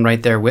go down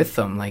right there with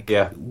them. Like,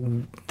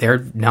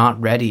 they're not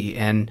ready.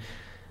 And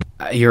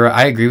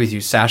I agree with you.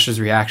 Sasha's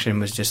reaction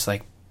was just,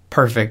 like,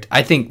 perfect.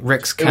 I think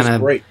Rick's got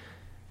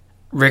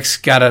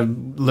to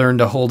learn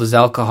to hold his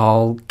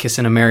alcohol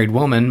kissing a married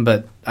woman,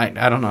 but I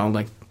don't know.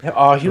 Like,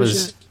 he was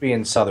just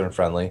being Southern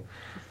friendly.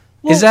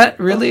 Well, is that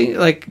really,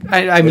 like,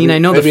 I mean, I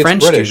know the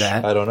French do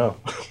that. I don't know.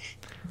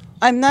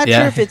 I'm not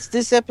sure if it's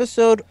this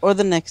episode or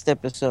the next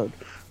episode,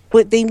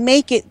 but they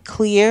make it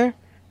clear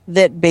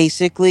that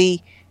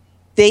basically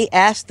they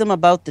asked them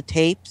about the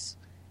tapes,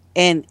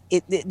 and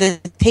the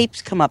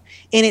tapes come up,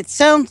 and it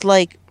sounds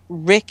like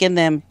Rick and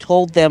them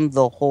told them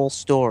the whole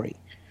story,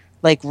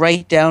 like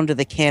right down to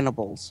the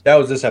cannibals. That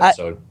was this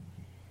episode.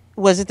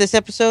 Was it this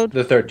episode?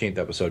 The 13th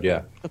episode,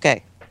 yeah.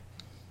 Okay.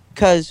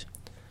 Because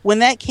when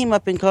that came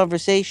up in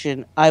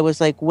conversation, I was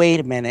like,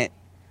 wait a minute.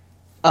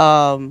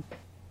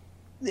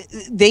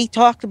 They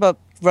talked about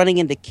running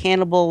into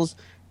cannibals,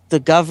 the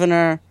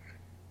governor,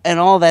 and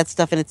all that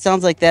stuff, and it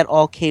sounds like that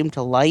all came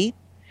to light.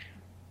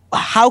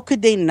 How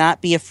could they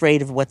not be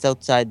afraid of what's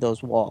outside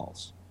those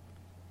walls?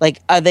 Like,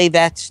 are they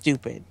that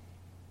stupid?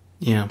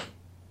 Yeah.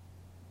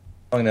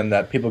 Telling them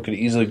that people could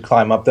easily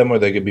climb up them or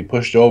they could be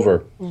pushed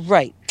over.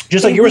 Right.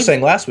 Just like you were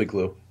saying last week,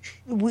 Lou.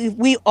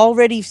 We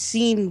already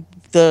seen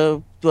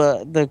the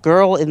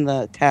girl in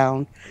the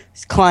town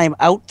climb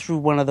out through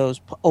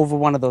over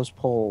one of those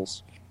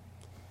poles.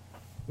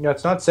 Yeah,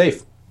 it's not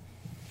safe.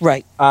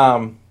 Right.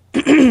 But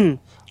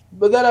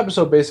that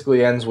episode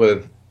basically ends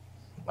with,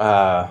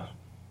 how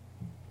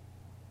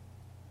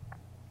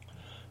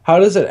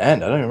does it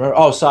end? I don't remember.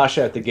 Oh,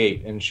 Sasha at the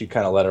gate, and she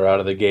kind of let her out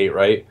of the gate,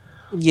 right?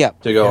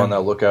 Yep. To go on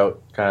that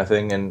lookout kind of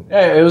thing, and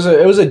yeah, it was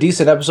a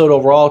decent episode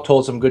overall.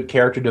 Told some good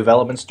character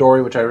development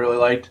story, which I really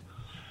liked.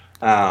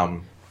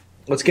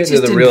 Let's get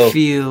into the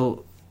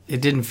real.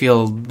 It didn't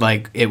feel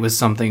like it was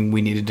something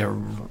we needed to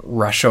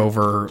rush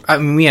over. I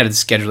mean, we had a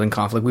scheduling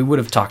conflict. We would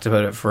have talked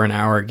about it for an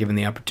hour given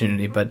the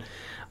opportunity, but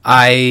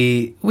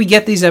we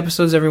get these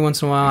episodes every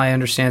once in a while. I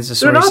understand it's a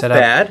story set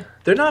up.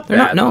 They're not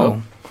bad.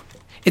 No,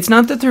 it's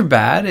not that they're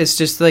bad. It's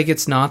just like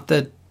it's not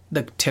the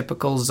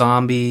typical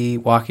zombie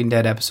Walking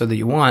Dead episode that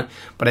you want,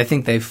 but I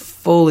think they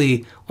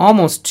fully,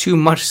 almost too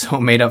much so,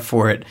 made up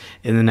for it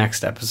in the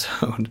next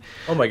episode.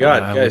 Oh my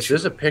god, guys,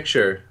 there's a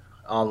picture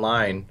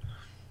online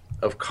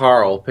of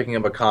Carl picking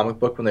up a comic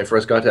book when they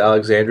first got to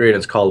Alexandria, and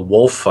it's called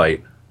Wolf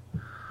Fight.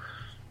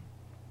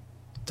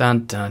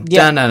 Dun dun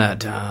dun dun dun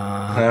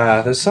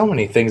dun. There's so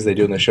many things they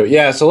do in the show.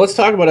 Yeah, so let's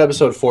talk about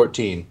episode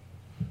 14.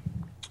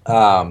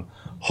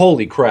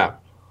 Holy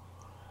crap.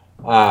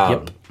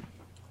 Yep.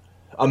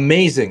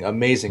 Amazing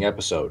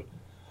episode.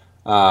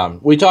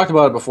 We talked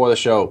about it before the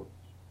show.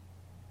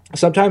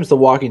 Sometimes The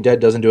Walking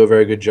Dead doesn't do a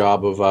very good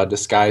job of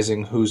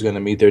disguising who's going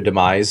to meet their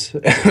demise,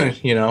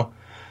 you know?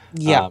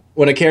 Yeah.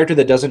 When a character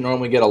that doesn't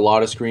normally get a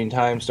lot of screen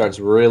time starts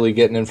really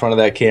getting in front of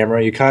that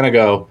camera, you kind of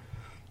go,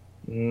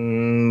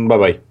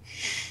 bye-bye.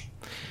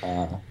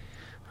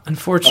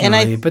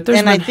 Unfortunately,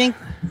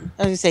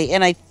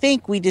 I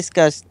think we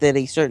discussed that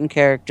a certain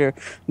character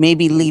may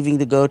be leaving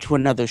to go to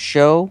another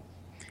show,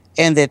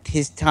 and that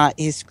his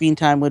screen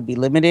time would be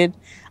limited.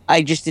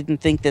 I just didn't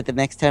think that the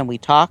next time we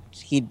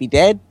talked, he'd be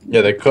dead.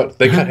 Yeah, they cut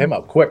him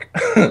up quick.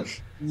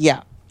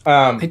 Yeah.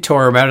 They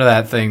tore him out of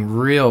that thing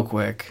real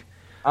quick.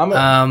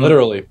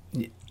 Literally.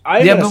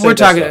 But we're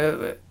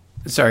talking.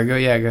 Sorry,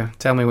 go.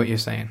 Tell me what you're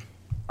saying.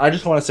 I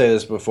just want to say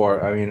this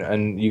before. I mean,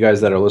 and you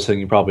guys that are listening,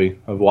 you probably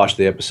have watched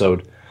the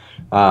episode.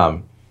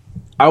 I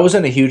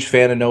wasn't a huge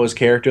fan of Noah's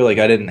character. Like,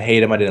 I didn't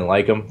hate him, I didn't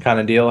like him, kind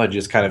of deal. I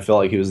just kind of felt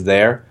like he was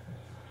there.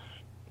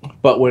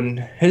 But when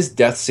his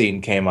death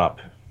scene came up,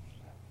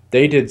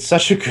 they did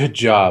such a good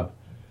job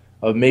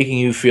of making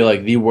you feel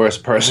like the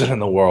worst person in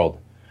the world.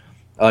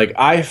 Like,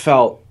 I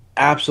felt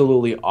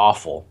absolutely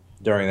awful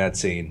during that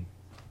scene.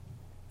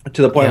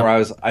 To the point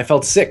where I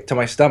felt sick to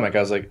my stomach. I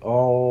was like,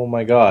 oh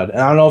my god. And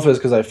I don't know if it was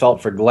because I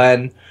felt for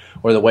Glenn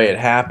or the way it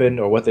happened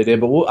or what they did,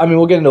 but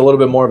we'll get into a little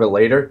bit more of it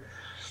later.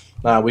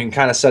 We can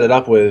kind of set it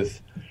up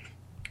with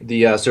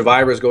the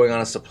survivors going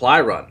on a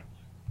supply run.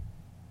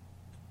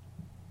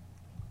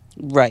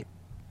 Right.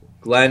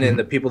 Glenn and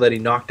the people that he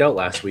knocked out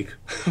last week.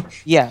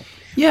 Yeah.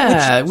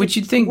 Yeah, which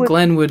you'd think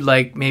Glenn would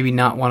like maybe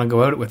not want to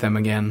go out with them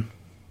again.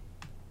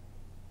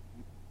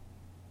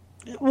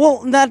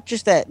 Well, not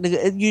just that.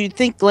 You'd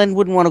think Glenn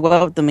wouldn't want to go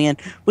out with the man,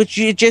 which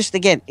you just,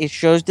 again, it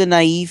shows the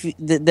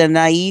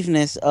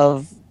naiveness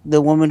of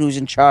the woman who's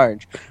in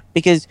charge.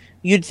 Because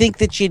you'd think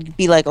that she'd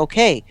be like,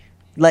 okay,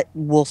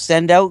 we'll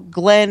send out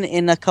Glenn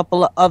and a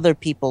couple of other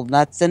people,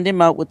 not send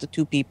him out with the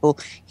two people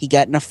he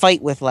got in a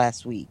fight with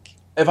last week.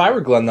 If I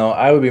were Glenn, though,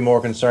 I would be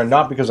more concerned,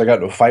 not because I got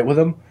into a fight with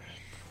him,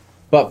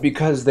 but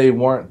because they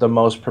weren't the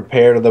most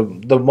prepared or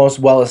the most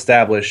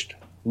well-established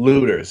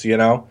looters, you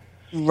know?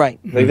 Right.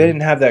 Like, they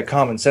didn't have that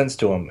common sense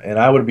to them, and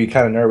I would be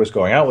kind of nervous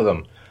going out with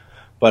them.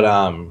 But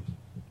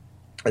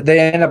they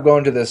end up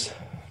going to this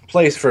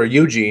place for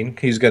Eugene.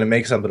 He's going to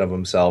make something of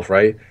himself,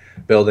 right?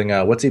 Building,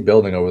 what's he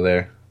building over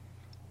there?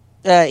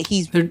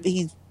 He's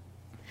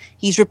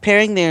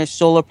repairing their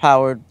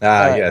solar-powered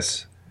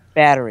yes.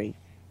 battery.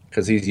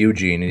 Because he's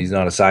Eugene, and he's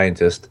not a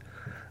scientist.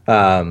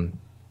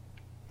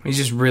 He's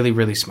just really,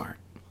 really smart.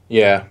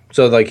 Yeah.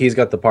 So, like, he's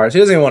got the parts. He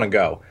doesn't even want to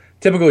go.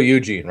 Typical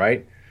Eugene,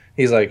 right?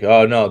 He's like,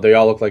 oh, no, they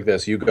all look like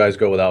this. You guys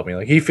go without me.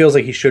 Like, he feels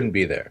like he shouldn't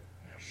be there.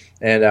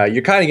 And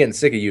you're kind of getting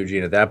sick of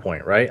Eugene at that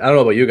point, right? I don't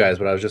know about you guys,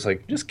 but I was just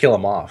like, just kill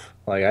him off.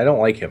 Like, I don't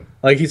like him.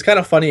 Like, he's kind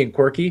of funny and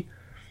quirky,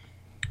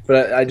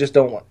 but I just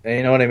don't,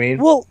 you know what I mean?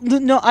 Well,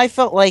 no, I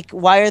felt like,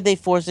 why are they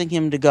forcing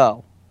him to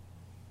go?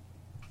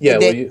 Yeah,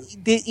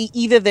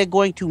 either they're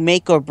going to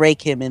make or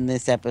break him in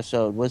this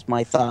episode, was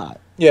my thought.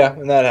 Yeah,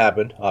 and that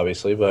happened,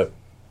 obviously, but...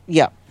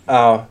 Yeah.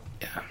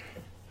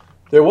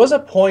 There was a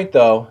point,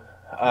 though,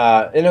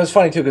 and it was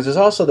funny, too, because there's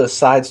also the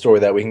side story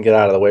that we can get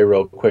out of the way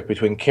real quick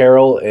between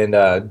Carol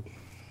and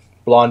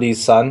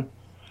Blondie's son,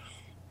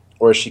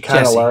 where she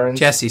kind of learns...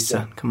 Jesse's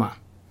son, come on.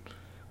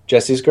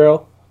 Jesse's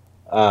girl?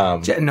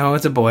 No,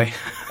 it's a boy.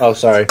 Oh,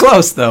 sorry.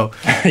 Close, though.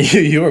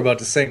 You were about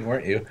to sing,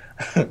 weren't you?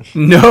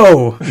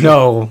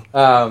 No.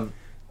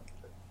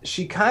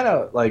 She kind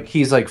of, like,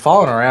 he's, like,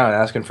 following around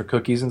asking for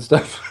cookies and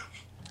stuff.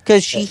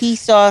 Because he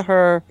saw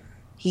her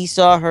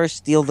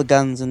steal the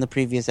guns in the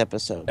previous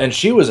episode. And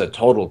she was a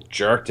total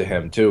jerk to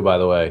him, too, by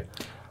the way.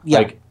 Yeah.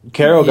 Like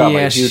Carol got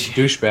my Yeah, huge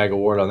douchebag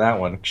award on that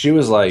one. She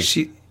was like,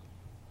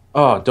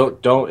 "Oh,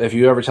 don't! If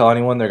you ever tell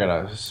anyone, I'm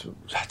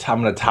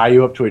gonna tie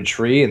you up to a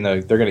tree and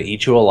they're gonna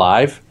eat you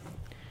alive."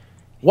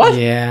 What?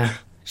 Yeah.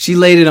 She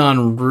laid it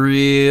on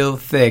real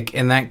thick,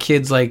 and that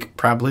kid's like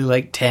probably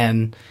like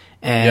 10,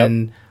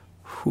 and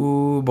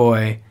oh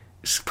boy,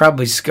 it's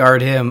probably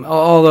scarred him.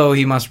 Although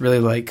he must really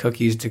like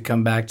cookies to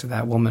come back to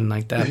that woman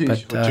like that.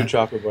 But 2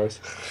 chocolate bars.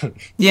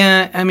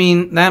 yeah, I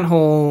mean that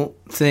whole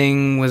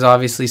thing was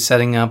obviously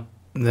setting up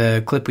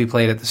the clip we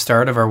played at the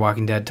start of our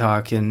Walking Dead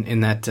talk,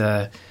 in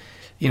that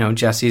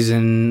Jesse's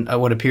in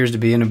what appears to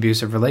be an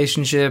abusive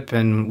relationship,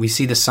 and we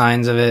see the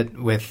signs of it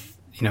with.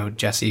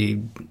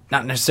 Jesse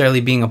not necessarily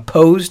being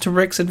opposed to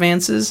Rick's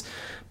advances,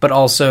 but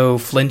also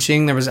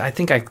flinching. There was, I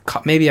think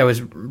maybe I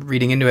was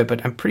reading into it,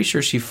 but I'm pretty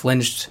sure she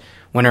flinched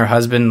when her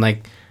husband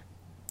like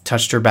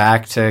touched her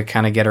back to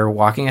kind of get her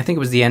walking. I think it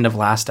was the end of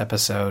last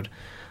episode.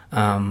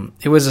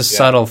 It was a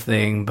subtle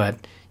thing, but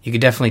you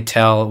could definitely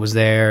tell it was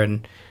there.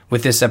 And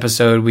with this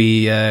episode,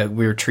 we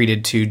were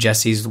treated to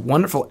Jesse's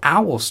wonderful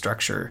owl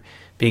structure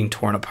being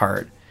torn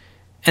apart,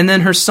 and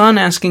then her son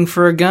asking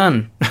for a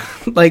gun,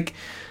 like.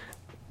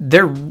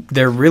 They're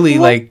really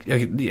like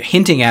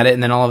hinting at it,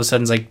 and then all of a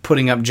sudden it's like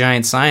putting up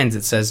giant signs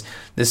that says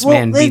this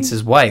man beats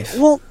his wife.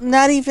 Well,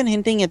 not even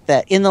hinting at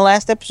that. In the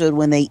last episode,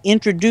 when they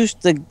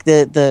introduced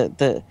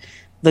the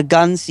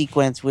gun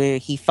sequence where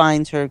he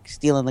finds her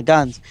stealing the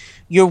guns,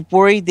 you're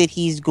worried that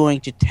he's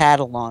going to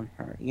tattle on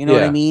her. You know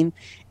what I mean?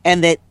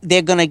 And that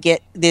they're gonna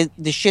get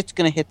the shit's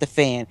gonna hit the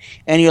fan,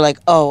 and you're like,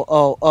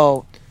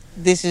 oh,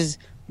 this is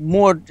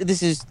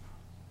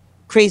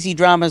crazy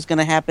drama is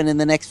gonna happen in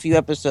the next few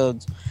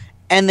episodes.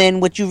 And then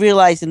what you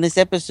realize in this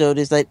episode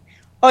is that,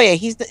 oh yeah,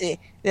 he's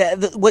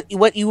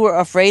what you were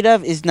afraid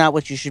of is not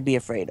what you should be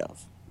afraid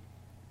of.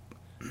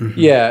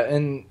 Yeah,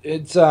 and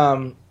it's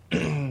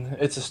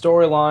it's a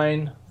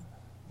storyline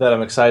that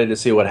I'm excited to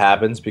see what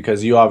happens,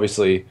 because you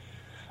obviously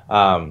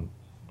that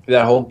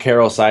whole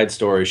Carol side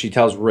story, she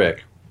tells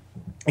Rick,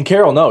 and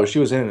Carol knows she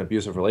was in an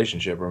abusive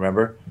relationship.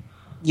 Remember?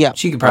 Yeah,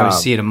 she could probably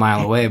see it a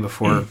mile away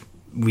before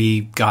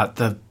we got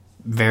the.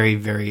 Very,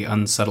 very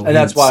unsubtle. And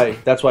that's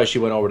why she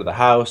went over to the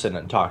house and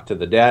then talked to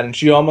the dad. And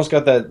she almost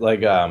got that,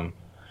 like,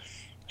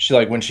 she,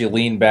 like, when she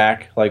leaned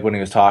back, like, when he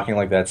was talking,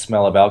 like, that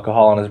smell of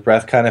alcohol on his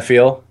breath kind of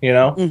feel, you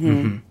know?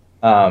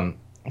 Mm-hmm.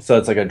 So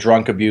it's like a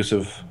drunk,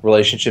 abusive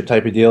relationship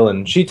type of deal.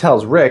 And she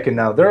tells Rick, and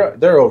now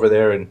they're over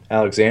there in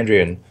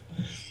Alexandria, and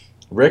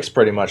Rick's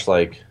pretty much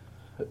like,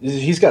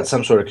 he's got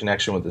some sort of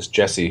connection with this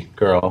Jessie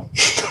girl.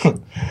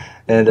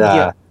 And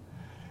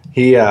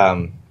he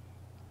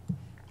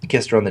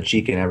kissed her on the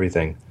cheek and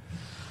everything.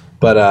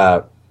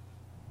 But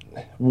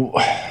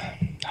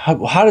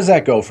how does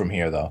that go from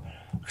here, though?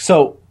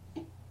 So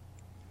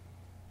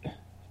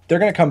they're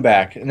going to come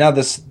back. Now I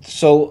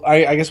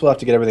guess we'll have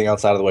to get everything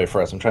else out of the way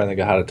first. I'm trying to think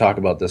of how to talk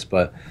about this.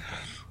 But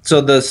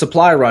so the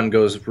supply run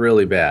goes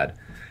really bad.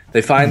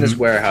 They find this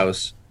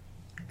warehouse.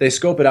 They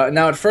scope it out.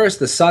 Now, at first,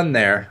 the son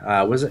there,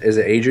 is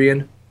it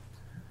Adrian?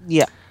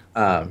 Yeah.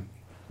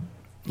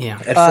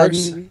 Yeah. At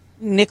first,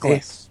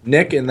 Nicholas.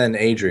 Nick and then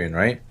Adrian,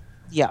 right?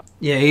 Yeah.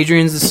 Yeah,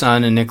 Adrian's the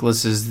son, and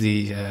Nicholas is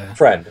the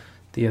friend.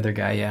 The other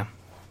guy, yeah.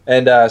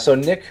 And so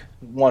Nick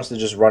wants to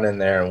just run in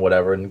there and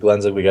whatever, and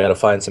Glenn's like, we got to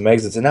find some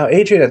exits. And now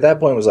Adrian at that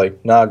point was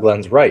like, nah,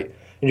 Glenn's right.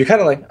 And you're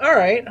kind of like, all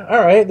right,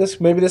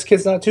 maybe this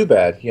kid's not too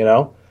bad, you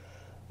know?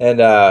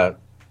 And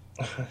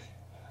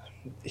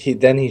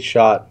he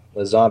shot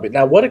a zombie.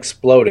 Now, what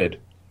exploded?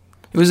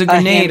 It was a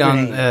grenade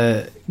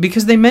on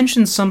because they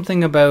mentioned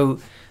something about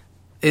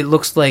it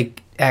looks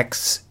like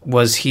X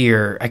was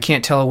here. I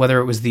can't tell whether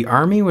it was the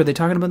army. Were they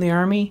talking about the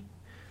army?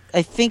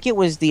 I think it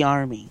was the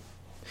army.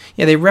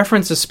 Yeah, they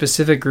referenced a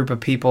specific group of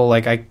people.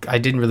 Like I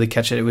didn't really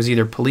catch it. It was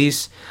either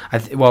police.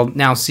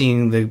 Now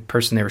seeing the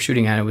person they were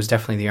shooting at, it was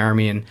definitely the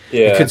army, and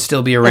it could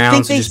still be around.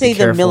 I think so they just say be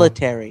careful. the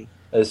military.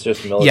 It's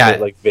just military,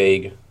 like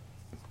vague.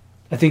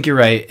 I think you're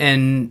right.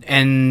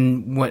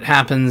 And what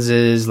happens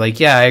is, like,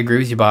 yeah, I agree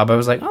with you, Bob. I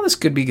was like, oh, this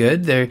could be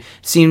good.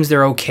 Seems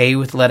they're okay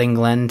with letting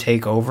Glenn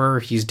take over.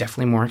 He's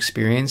definitely more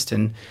experienced,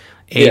 and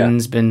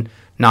Aiden's been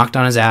knocked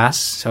on his ass,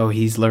 so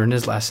he's learned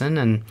his lesson.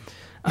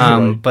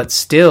 And but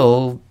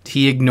still,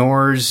 he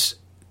ignores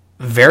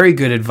very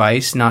good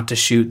advice not to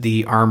shoot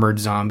the armored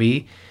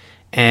zombie.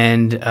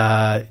 And,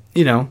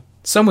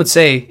 some would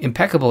say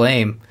impeccable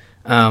aim.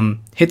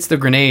 Hits the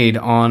grenade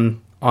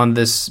on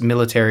this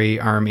military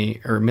army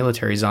or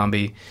military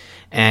zombie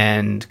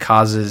and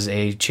causes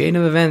a chain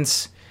of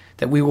events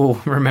that we will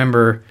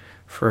remember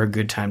for a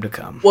good time to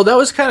come. Well, that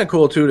was kind of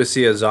cool, too, to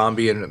see a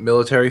zombie in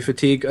military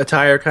fatigue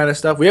attire kind of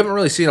stuff. We haven't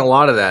really seen a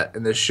lot of that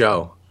in this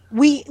show.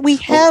 We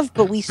have,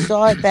 but we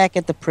saw it back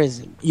at the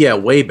prison. Yeah,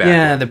 way back.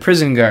 Yeah, the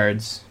prison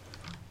guards.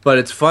 But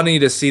it's funny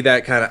to see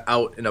that kind of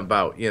out and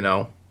about, you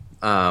know?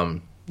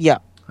 Yeah.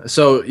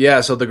 So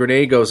the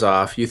grenade goes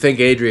off. You think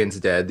Adrian's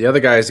dead. The other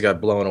guys got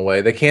blown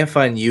away. They can't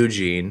find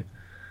Eugene.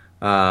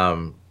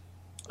 Glenn's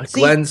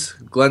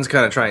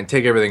kind of trying to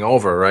take everything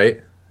over,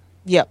 right?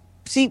 Yep.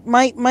 see,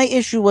 my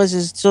issue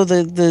is so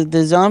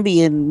the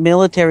zombie in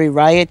military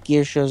riot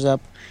gear shows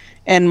up,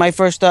 and my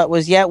first thought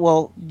was, yeah,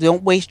 well,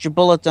 don't waste your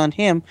bullets on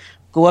him.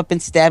 Go up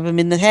and stab him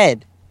in the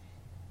head.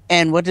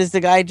 And what does the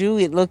guy do?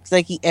 It looks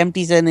like he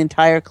empties an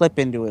entire clip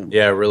into him.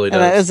 Yeah, it really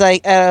does.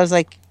 And I was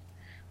like,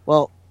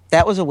 well,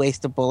 that was a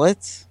waste of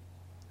bullets.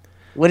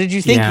 What did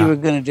you think you were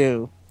going to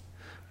do?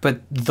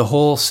 But the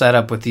whole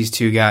setup with these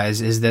two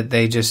guys is that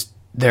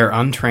they're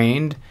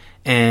untrained,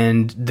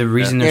 and the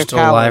reason they're still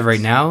alive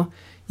right now,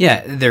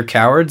 they're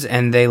cowards,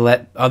 and they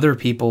let other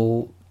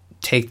people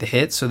take the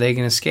hit so they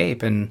can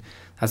escape, and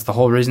that's the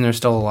whole reason they're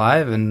still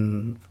alive,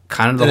 and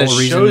kind of the whole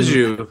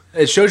reason.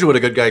 It shows you what a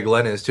good guy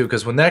Glenn is too,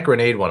 because when that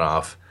grenade went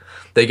off,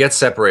 they get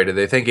separated.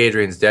 They think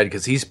Adrian's dead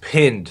because he's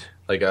pinned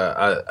like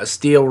a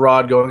steel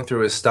rod going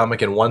through his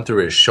stomach and one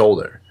through his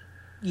shoulder.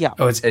 Yeah.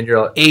 Oh, it's and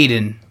you're like,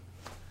 Aiden.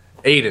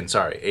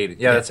 Aiden.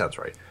 Yeah, that sounds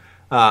right.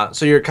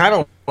 So you're kind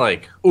of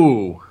like,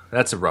 ooh,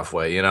 that's a rough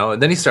way, you know?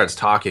 And then he starts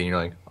talking. You're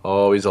like,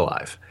 oh, he's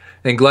alive.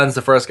 And Glenn's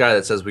the first guy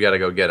that says, we got to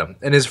go get him.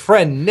 And his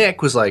friend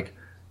Nick was like,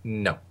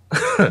 no.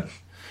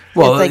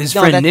 Well, his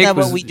friend that's Nick not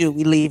what we do.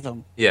 We leave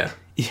him. Yeah.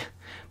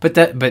 But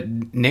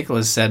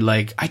Nicholas said,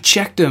 like, I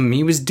checked him.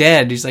 He was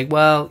dead. He's like,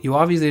 well, you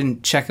obviously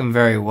didn't check him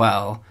very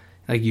well.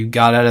 Like, you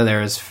got out of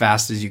there as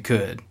fast as you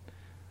could.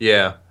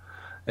 Yeah.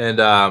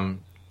 And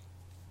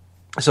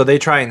so they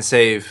try and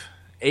save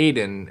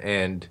Aiden,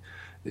 and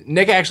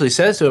Nick actually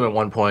says to him at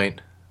one point,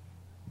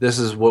 this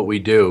is what we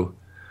do.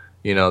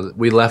 You know,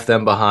 we left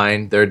them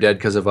behind. They're dead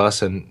because of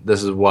us, and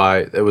this is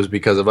why it was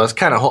because of us.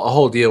 Kind of a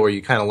whole deal where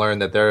you kind of learn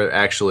that they're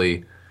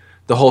actually,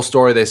 the whole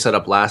story they set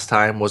up last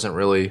time wasn't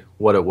really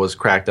what it was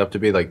cracked up to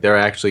be. Like, they're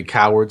actually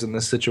cowards in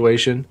this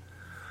situation.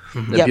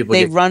 Mm-hmm. Yeah,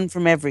 they run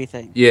from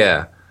everything.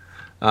 Yeah.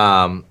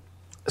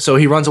 So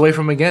he runs away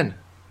from him again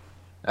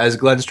as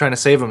Glenn's trying to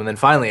save him, and then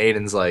finally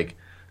Aiden's like,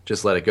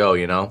 just let it go,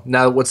 you know?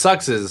 Now, what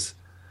sucks is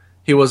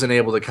he wasn't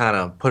able to kind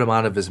of put him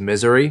out of his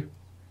misery,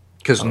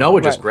 because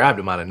Noah just grabbed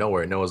him out of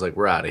nowhere. Noah's like,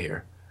 we're out of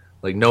here.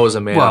 Like, Noah's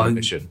a man on a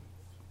mission.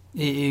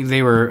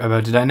 They were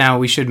about to die. Now,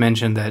 we should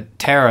mention that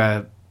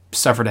Tara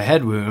suffered a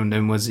head wound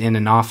and was in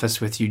an office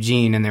with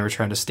Eugene, and they were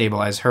trying to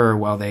stabilize her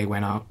while they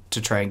went out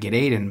to try and get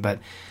Aiden. But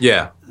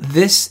yeah,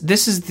 this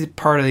is the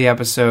part of the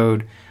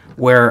episode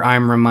where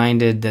I'm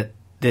reminded that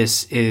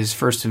this is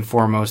first and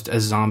foremost a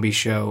zombie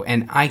show,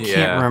 and I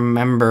can't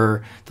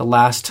remember the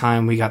last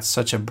time we got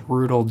such a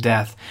brutal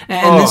death.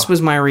 And this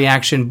was my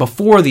reaction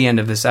before the end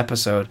of this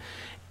episode,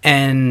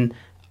 and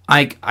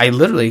I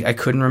literally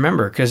couldn't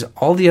remember, because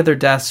all the other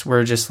deaths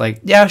were just like,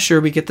 yeah, sure,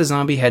 we get the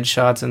zombie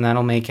headshots, and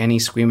that'll make any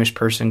squeamish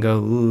person go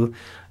ooh,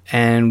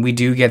 and we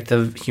do get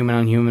the human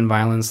on human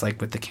violence,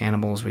 like with the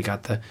cannibals, we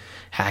got the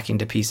hacking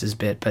to pieces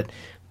bit, but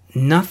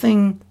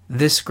nothing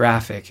this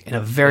graphic in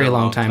a very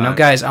long time. Now,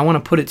 guys, I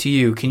want to put it to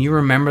you. Can you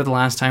remember the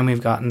last time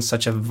we've gotten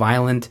such a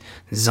violent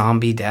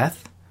zombie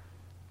death?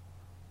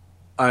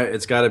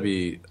 It's got to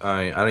be.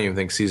 I don't even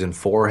think season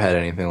 4 had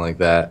anything like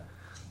that.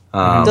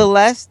 The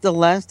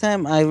last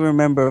time I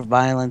remember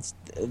violence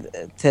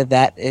to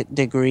that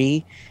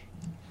degree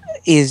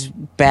is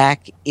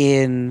back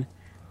in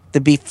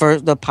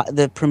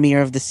the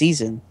premiere of the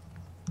season.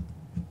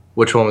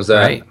 Which one was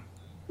that? Right.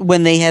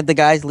 When they had the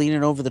guys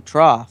leaning over the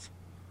trough.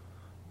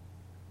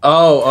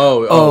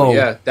 Oh,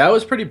 yeah. That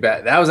was pretty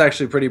bad. That was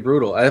actually pretty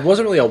brutal. It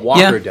wasn't really a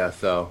walker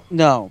death, though.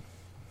 No,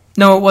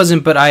 it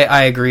wasn't, but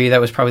I agree. That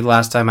was probably the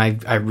last time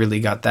I really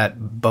got that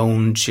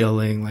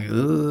bone-chilling, like,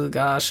 oh,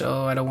 gosh,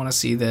 I don't want to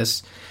see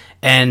this.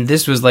 And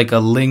this was like a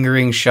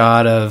lingering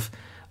shot of,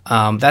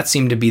 that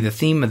seemed to be the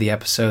theme of the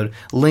episode,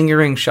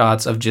 lingering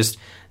shots of just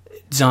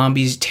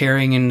zombies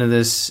tearing into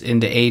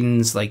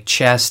Aiden's, like,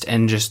 chest,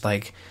 and just,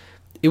 like,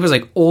 it was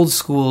like old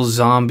school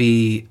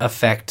zombie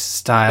effect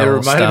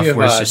style stuff. It reminded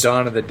me of just,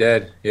 Dawn of the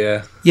Dead.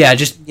 Yeah. Yeah,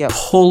 just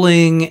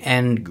pulling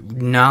and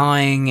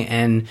gnawing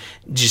and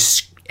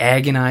just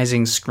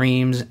agonizing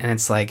screams, and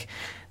it's like,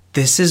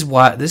 this is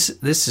what this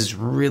is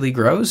really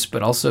gross,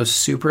 but also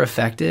super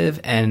effective,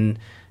 and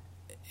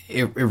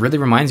it really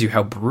reminds you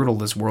how brutal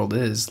this world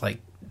is.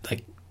 Like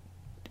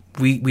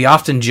we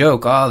often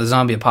joke, the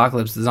zombie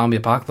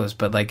apocalypse,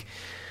 but like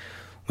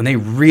when they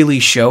really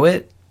show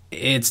it,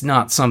 it's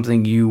not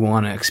something you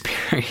want to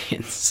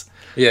experience.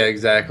 Yeah,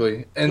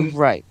 exactly. And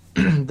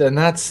then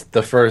that's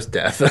the first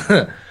death.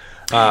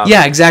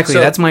 Yeah, exactly. So,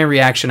 that's my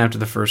reaction after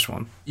the first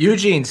one.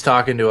 Eugene's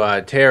talking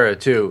to Tara,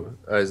 too.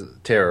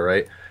 Tara,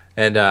 right?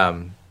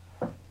 And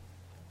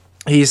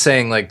he's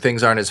saying, like,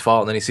 things aren't his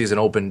fault, and then he sees an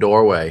open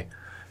doorway.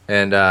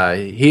 And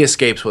he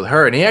escapes with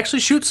her, and he actually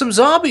shoots some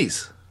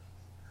zombies.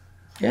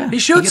 Yeah. He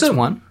shoots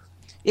one.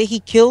 Yeah, he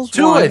kills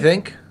two, one. I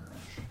think.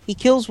 He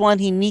kills one,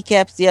 he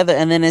kneecaps the other,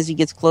 and then as he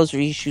gets closer,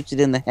 he shoots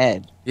it in the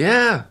head.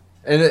 Yeah.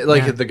 And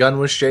the gun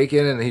was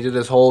shaking, and he did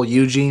this whole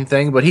Eugene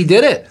thing, but he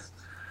did it.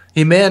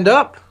 He manned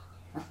up.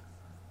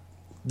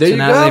 There you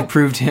go.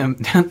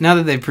 Now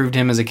that they've proved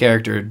him as a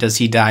character, does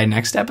he die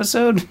next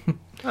episode? Give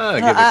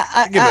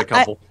it a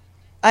couple.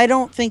 I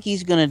don't think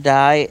he's going to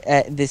die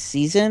this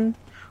season,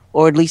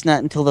 or at least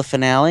not until the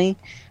finale.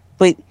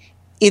 But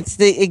it's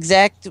the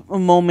exact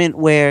moment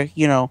where,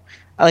 you know,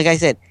 like I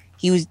said,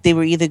 they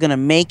were either going to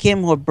make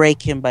him or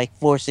break him by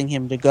forcing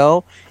him to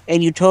go,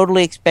 and you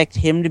totally expect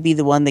him to be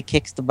the one that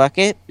kicks the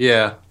bucket.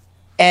 Yeah.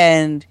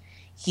 And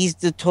he's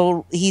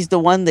the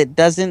one that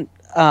doesn't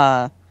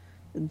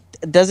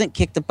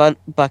kick the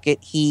bucket.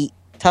 He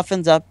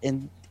toughens up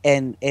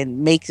and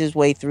makes his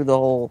way through the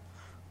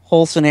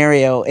whole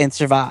scenario and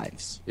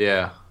survives.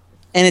 Yeah.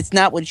 And it's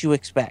not what you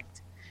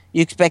expect.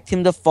 You expect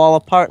him to fall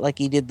apart like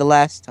he did the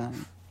last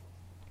time.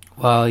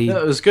 Well,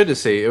 It was good to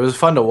see. It was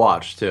fun to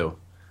watch too.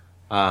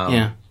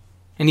 yeah,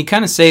 and he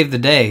kind of saved the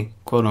day,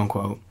 quote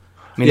unquote.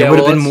 I mean, Yeah, there would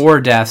have well, been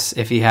more deaths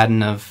if he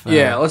hadn't have.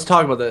 Yeah, let's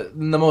talk about the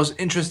most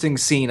interesting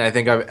scene I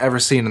think I've ever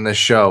seen in this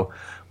show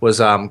was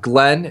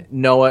Glenn,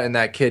 Noah, and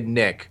that kid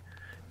Nick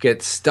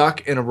get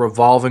stuck in a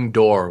revolving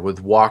door with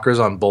walkers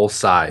on both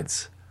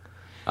sides.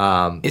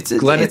 It's a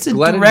Glenn direct.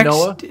 and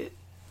Noah.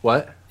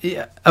 What?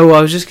 Yeah. Oh,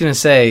 I was just gonna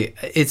say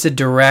it's a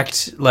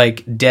direct,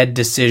 like, dead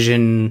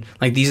decision.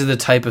 Like, these are the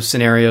type of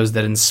scenarios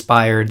that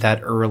inspired that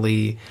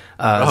early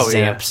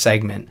Zamp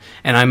segment.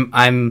 And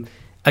I'm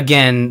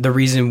again, the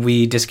reason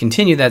we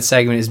discontinued that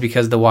segment is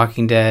because The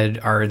Walking Dead,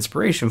 our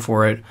inspiration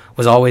for it,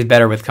 was always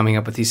better with coming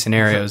up with these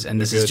scenarios. And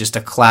this is just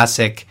a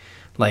classic,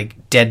 like,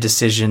 dead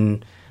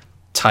decision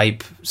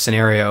type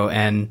scenario.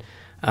 And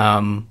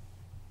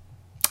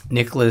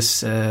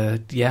Nicholas,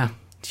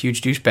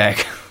 huge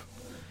douchebag.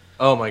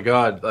 Oh my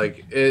god!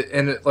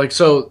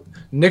 So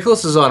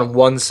Nicholas is on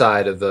one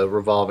side of the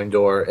revolving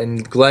door,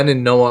 and Glenn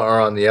and Noah are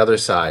on the other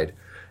side,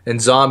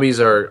 and zombies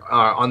are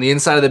on the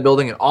inside of the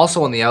building and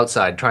also on the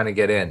outside trying to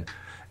get in.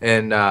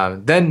 And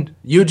then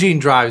Eugene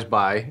drives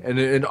by,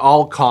 and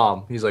all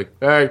calm, he's like,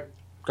 "Hey,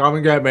 come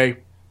and get me.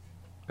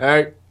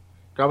 Hey,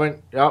 come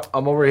in. Yep,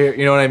 I'm over here."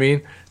 You know what I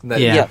mean? And that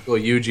typical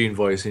Eugene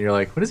voice, and you're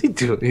like, "What is he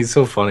doing?" He's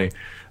so funny.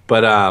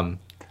 But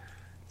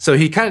so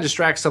he kind of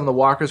distracts some of the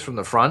walkers from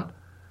the front.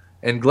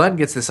 And Glenn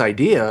gets this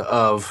idea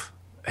of,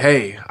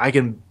 hey, I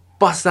can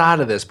bust out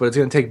of this, but it's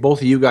going to take both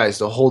of you guys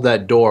to hold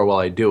that door while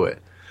I do it.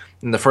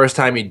 And the first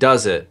time he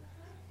does it,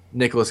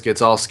 Nicholas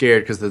gets all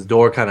scared because the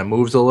door kind of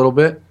moves a little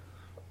bit.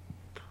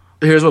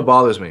 Here's what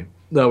bothers me.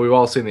 No, we've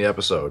all seen the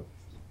episode.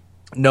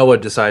 Noah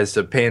decides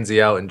to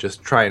pansy out and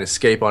just try and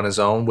escape on his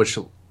own, which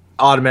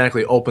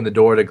automatically opened the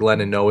door to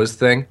Glenn and Noah's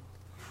thing.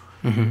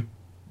 Mm-hmm.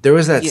 There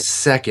was that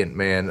second,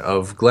 man,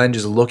 of Glenn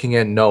just looking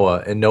at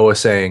Noah and Noah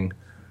saying,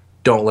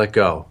 "Don't let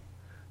go."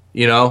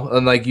 You know,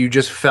 and like you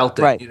just felt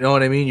it. Right. You know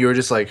what I mean? You were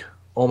just like,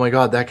 "Oh my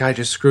god, that guy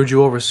just screwed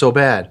you over so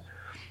bad,"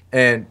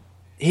 and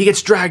he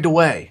gets dragged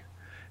away,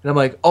 and I'm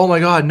like, "Oh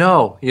my god,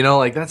 no!" You know,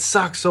 like that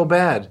sucks so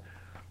bad.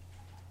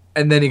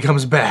 And then he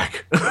comes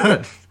back,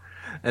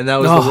 and that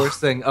was the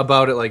worst thing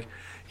about it. Like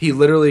he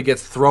literally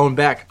gets thrown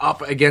back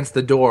up against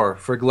the door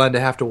for Glenn to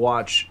have to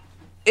watch,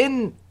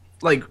 in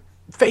like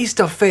face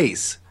to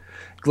face.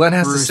 Glenn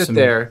has to sit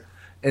there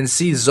and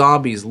see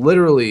zombies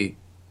literally.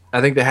 I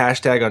think the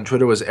hashtag on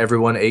Twitter was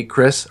everyone ate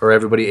Chris or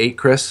everybody ate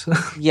Chris.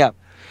 Yep.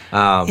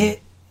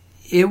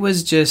 It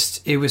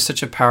was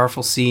such a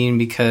powerful scene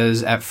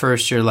because at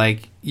first you're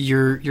like,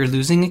 you're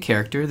losing a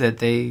character that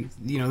they,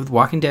 you know,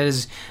 Walking Dead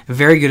is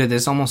very good at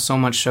this, almost so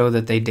much so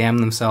that they damn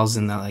themselves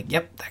and they're like,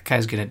 yep, that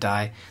guy's going to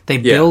die. They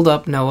build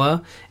up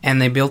Noah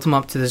and they built him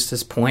up to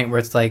this point where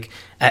it's like,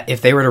 if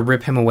they were to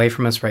rip him away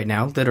from us right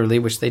now, literally,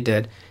 which they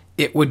did,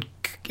 it would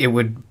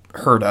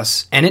hurt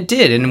us, and it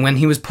did. And when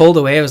he was pulled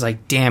away, I was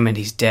like, damn it,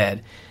 he's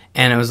dead.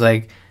 And I was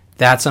like,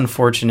 that's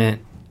unfortunate.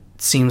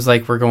 Seems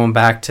like we're going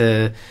back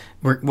to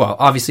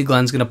obviously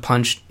Glenn's gonna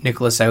punch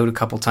Nicholas out a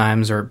couple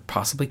times or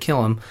possibly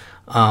kill him,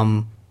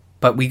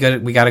 but we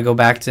got to go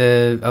back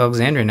to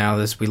Alexandria now.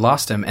 We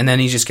lost him, and then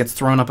he just gets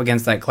thrown up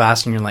against that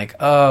glass, and you're like,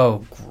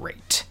 oh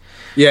great,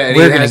 and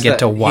we're gonna get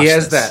to watch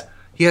this.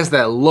 He has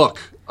that look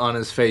on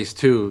his face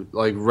too,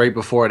 like right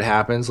before it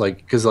happens, like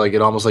because like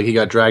it almost like he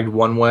got dragged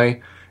one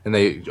way and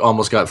they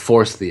almost got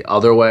forced the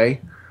other way.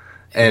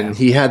 And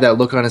he had that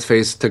look on his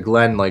face to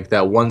Glenn, like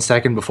that 1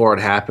 second before it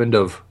happened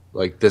of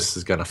like, this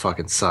is going to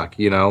fucking suck,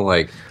 you know?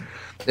 Like,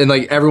 and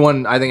like I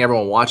think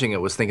everyone watching it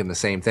was thinking the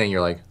same thing.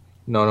 You're like,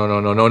 no.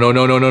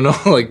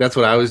 Like, that's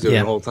what I was doing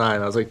the whole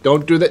time. I was like,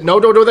 don't do that. No,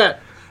 don't do that.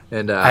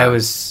 And I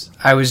was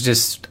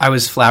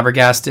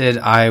flabbergasted.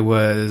 I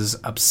was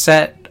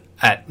upset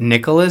at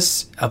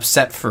Nicholas,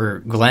 upset for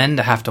Glenn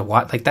to have to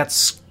watch. Like, that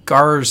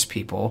scars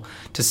people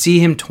to see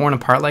him torn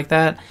apart like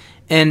that.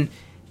 And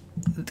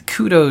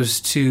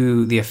kudos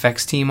to the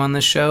effects team on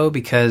this show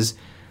because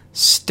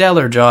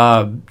stellar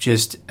job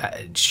just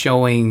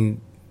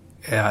showing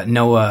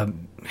Noah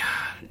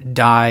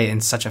die in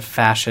such a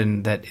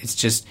fashion that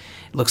it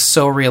looks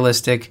so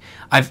realistic.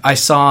 I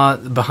saw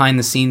behind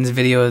the scenes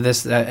video of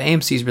this.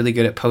 AMC is really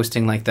good at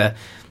posting like the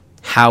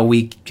how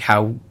we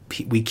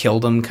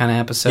killed him kind of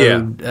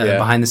episode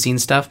behind the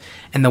scenes stuff,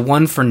 and the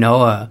one for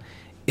Noah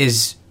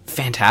is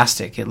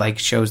fantastic. It like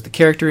shows the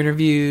character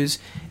interviews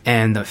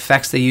and the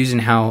effects they use and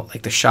how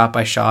like the shot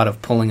by shot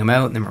of pulling him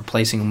out and then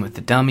replacing him with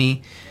the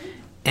dummy,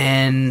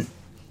 and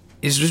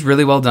it's just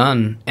really well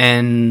done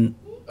and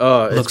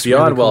it's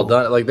beyond really well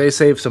done. Like they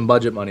saved some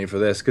budget money for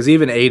this because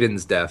even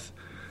Aiden's death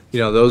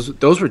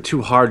those were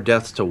two hard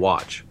deaths to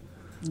watch.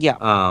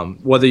 Yeah.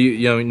 Whether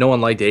no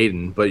one liked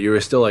Aiden, but you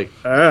were still like,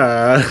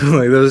 like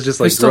that was just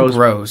It was like still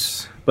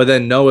gross. But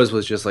then Noah's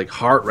was just like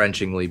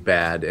heart-wrenchingly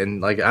bad,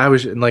 and like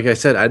I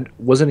said, I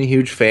wasn't a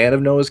huge fan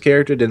of Noah's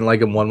character. Didn't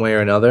like him one way or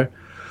another.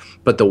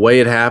 But the way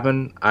it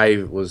happened,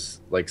 I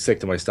was like sick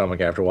to my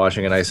stomach after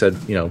watching, and I said,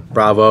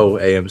 bravo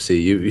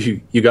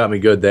AMC, you got me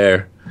good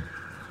there.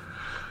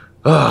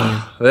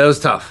 That was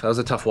tough. That was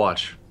a tough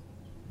watch.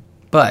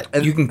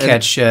 But you can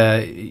catch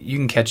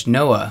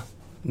Noah,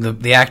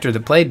 the actor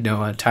that played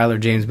Noah, Tyler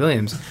James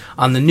Williams,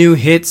 on the new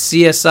hit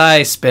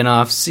CSI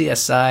spinoff,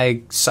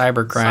 CSI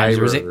Cybercrimes,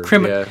 or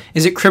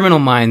is it Criminal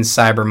Minds,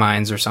 Cyber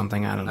Minds, or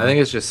something? I don't know. I think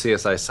it's just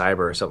CSI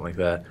Cyber or something like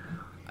that.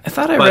 I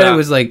thought I read it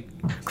was like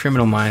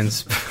Criminal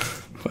Minds.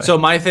 So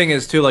my thing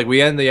is too, like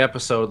we end the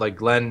episode, like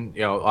Glenn,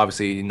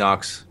 obviously he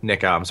knocks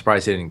Nick out. I'm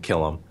surprised he didn't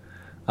kill him.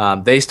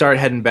 They start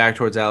heading back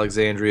towards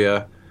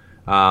Alexandria,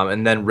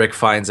 and then Rick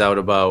finds out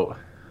about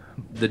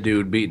the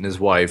dude beating his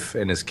wife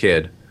and his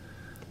kid.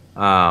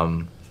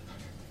 Abusive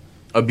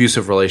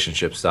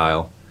relationship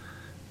style.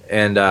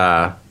 And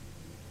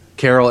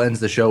Carol ends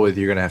the show with,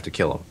 "You're going to have to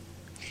kill him."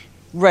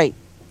 Right.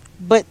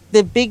 But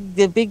the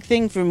big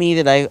thing for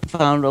me that I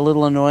found a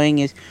little annoying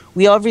is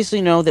we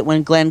obviously know that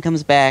when Glenn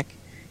comes back,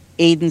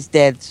 Aiden's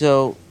dead.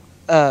 So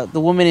the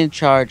woman in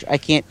charge,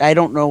 I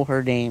don't know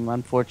her name,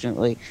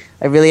 unfortunately.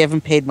 I really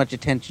haven't paid much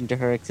attention to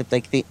her, except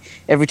like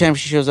every time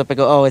she shows up, I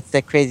go, "Oh, it's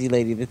that crazy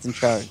lady that's in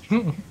charge."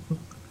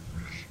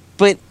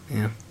 But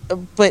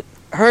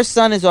her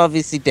son is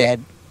obviously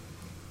dead,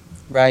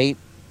 right?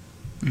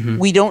 Mm-hmm.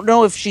 We don't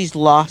know if she's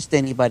lost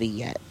anybody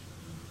yet.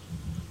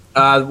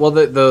 Well,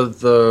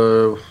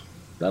 the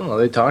I don't know.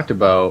 They talked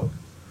about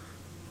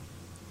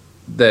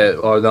that.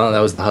 Oh no, that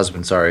was the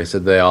husband. Sorry,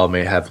 said they all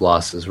may have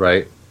losses,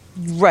 right?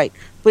 Right,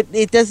 but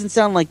it doesn't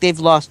sound like they've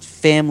lost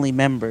family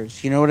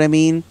members. You know what I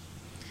mean?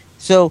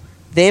 So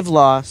they've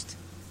lost.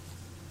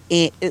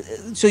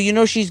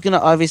 So she's gonna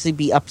obviously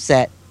be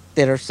upset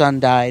that her son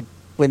died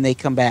when they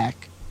come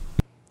back,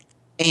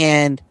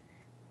 and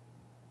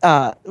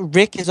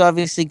Rick is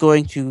obviously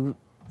going to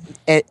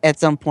at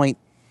some point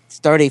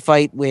start a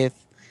fight with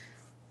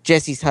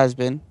Jesse's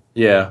husband.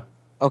 Yeah.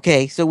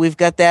 Okay, so we've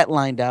got that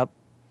lined up.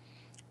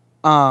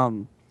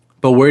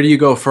 But where do you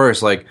go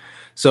first? Like,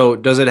 so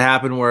does it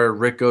happen where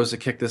Rick goes to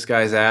kick this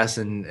guy's ass,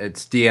 and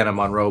it's Deanna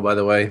Monroe, by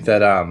the way,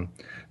 that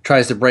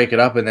tries to break it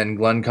up, and then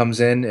Glenn comes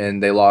in,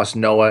 and they lost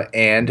Noah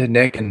and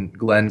Nick, and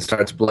Glenn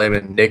starts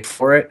blaming Nick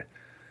for it.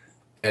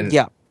 And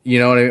yeah, you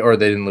know what I mean? Or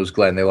they didn't lose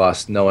Glenn; they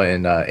lost Noah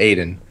and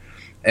Aiden.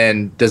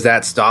 And does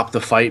that stop the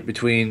fight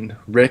between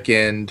Rick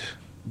and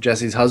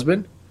Jesse's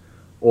husband?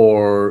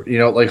 Or,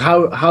 like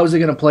how is it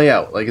going to play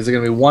out? Like, is it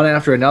going to be one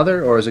after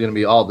another, or is it going to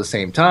be all at the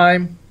same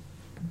time?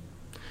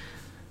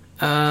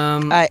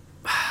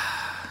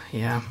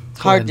 Yeah.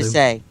 Hard to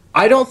say.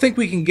 I don't think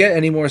we can get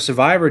any more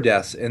survivor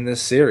deaths in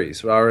this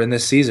series or in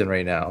this season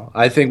right now.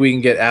 I think we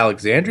can get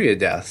Alexandria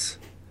deaths,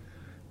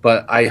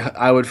 but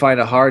I would find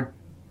it hard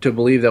to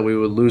believe that we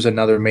would lose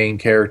another main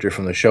character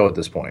from the show at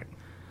this point.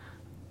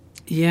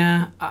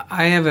 Yeah,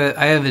 I have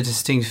a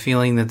distinct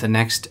feeling that the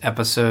next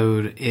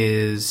episode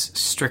is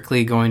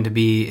strictly going to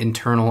be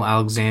internal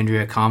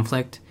Alexandria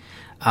conflict.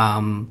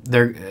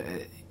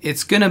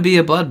 It's going to be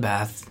a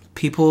bloodbath.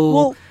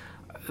 People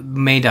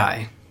may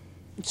die.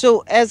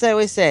 So, as I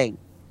was saying,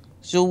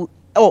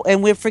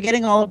 and we're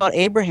forgetting all about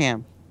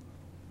Abraham.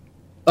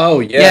 Oh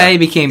yeah, yeah, he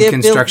became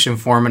construction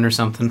foreman or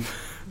something.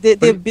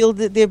 They're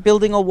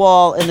building a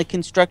wall, and the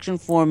construction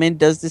foreman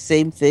does the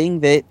same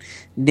thing that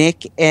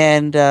Nick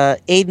and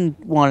Aiden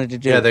wanted to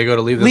do. Yeah, they go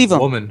to leave the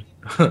woman.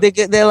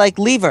 They're like,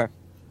 leave her.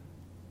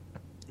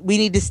 We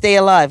need to stay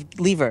alive.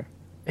 Leave her.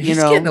 He's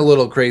getting a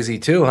little crazy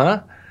too,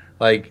 huh?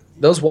 Like,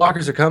 those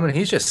walkers are coming.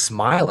 He's just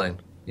smiling,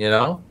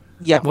 Yeah.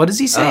 What does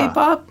he say,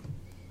 Bob?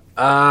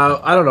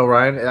 I don't know,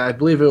 Ryan. I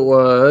believe it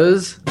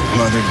was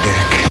Mother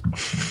Dick.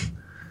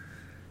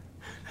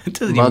 It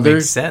doesn't even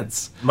make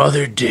sense.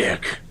 Mother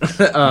Dick.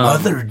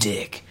 Mother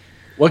Dick.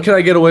 What can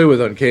I get away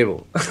with on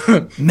cable?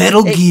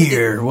 Metal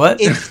Gear. What?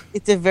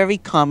 It's a very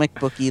comic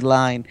booky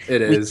line.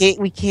 It is.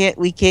 We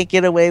can't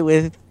get away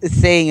with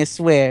saying a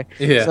swear.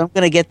 Yeah. So I'm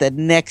gonna get the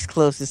next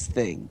closest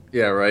thing.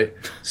 Yeah, right.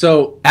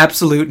 So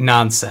absolute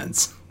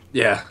nonsense.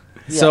 Yeah.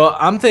 So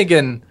I'm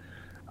thinking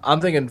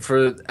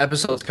for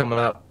episodes coming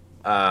up.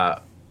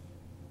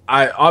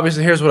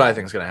 Here's what I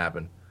think is going to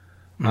happen.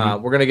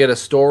 We're going to get a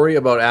story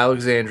about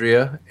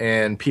Alexandria,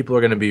 and people are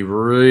going to be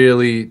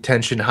really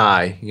tension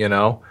high,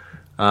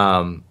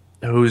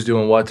 who's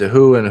doing what to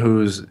who, and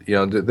who's,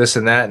 this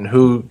and that, and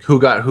who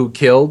got who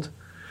killed.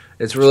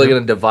 It's really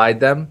going to divide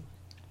them.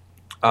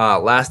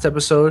 Last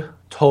episode,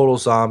 total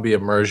zombie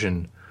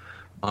immersion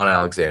on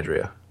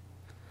Alexandria.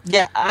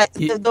 Yeah,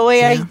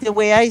 the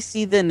way I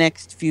see the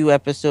next few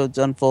episodes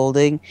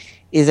unfolding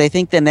is I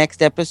think the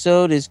next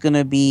episode is going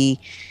to be.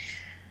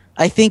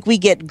 I think we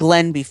get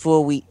Glenn back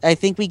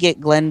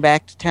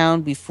to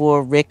town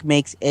before Rick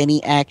makes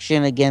any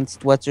action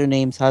against what's her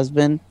name's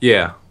husband.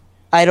 Yeah,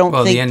 I don't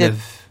think I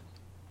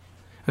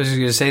was just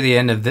going to say the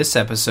end of this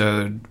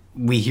episode.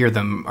 we hear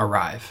them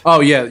arrive. Oh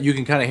yeah, you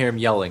can kind of hear him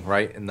yelling,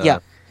 right? In the... Yeah.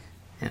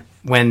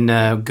 When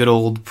good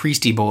old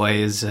Priesty Boy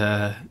is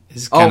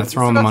kind of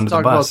throwing them under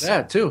the bus. About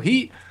that too.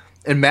 He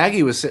and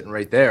Maggie was sitting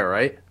right there,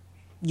 right?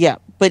 Yeah,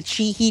 but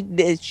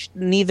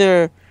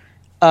neither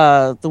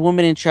the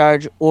woman in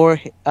charge or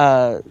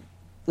the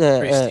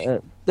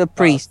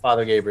priest,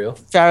 Father Gabriel.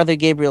 Father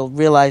Gabriel,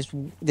 realized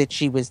that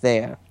she was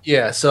there.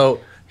 Yeah,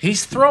 so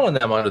he's throwing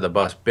them under the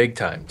bus big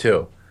time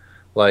too.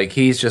 Like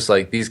he's just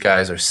like, these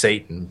guys are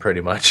Satan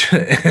pretty much.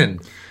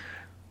 And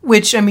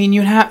Which, I mean,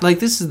 you have like,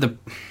 this is the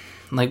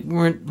like,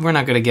 we're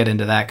not going to get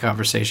into that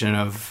conversation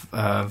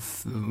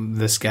of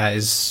this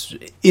guy's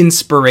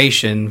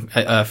inspiration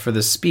for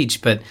the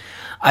speech, but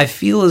I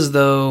feel as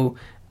though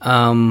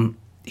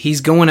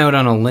he's going out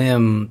on a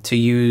limb to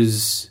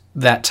use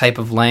that type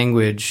of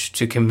language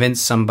to convince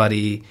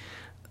somebody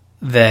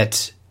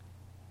that,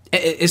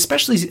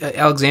 especially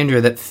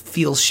Alexandria, that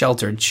feels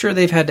sheltered. Sure,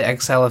 they've had to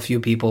exile a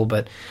few people,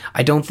 but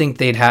I don't think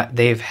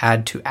they've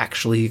had to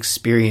actually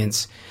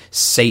experience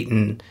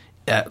Satan,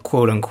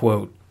 quote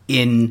unquote,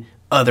 in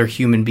other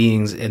human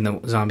beings in the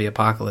zombie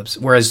apocalypse.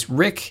 Whereas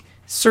Rick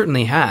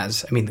certainly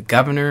has. I mean, the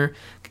governor,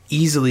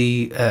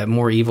 easily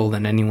more evil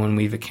than anyone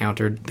we've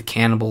encountered. The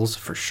cannibals,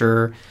 for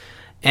sure.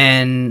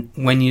 And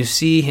when you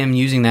see him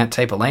using that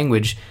type of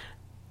language,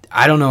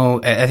 I don't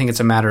know, I think it's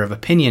a matter of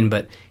opinion,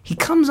 but he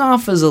comes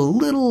off as a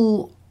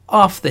little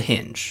off the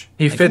hinge.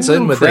 he Like, fits a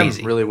little in with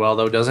crazy. them really well,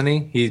 though, doesn't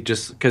he? He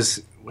just,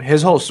 because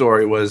his whole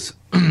story was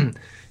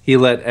he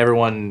let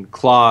everyone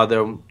claw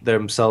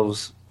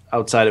themselves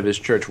outside of his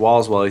church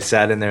walls while he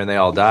sat in there and they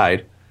all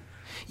died.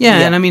 Yeah,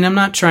 and I mean, I'm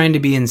not trying to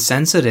be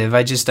insensitive.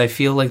 I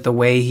feel like the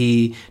way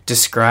he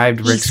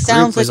described He Rick's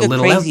sounds group was like a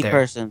little out crazy there.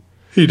 person.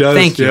 He does.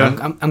 Thank you.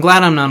 I'm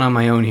glad I'm not on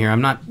my own here.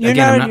 I'm not. You're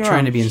Again, I'm on not your trying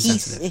own. to be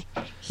insensitive.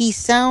 He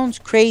sounds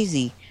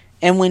crazy,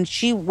 and when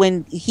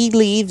he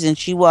leaves and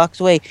she walks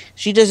away,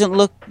 she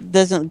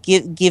doesn't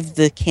give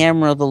the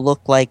camera the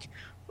look like,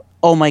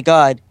 oh my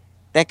god,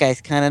 that guy's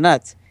kind of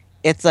nuts.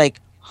 It's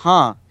like,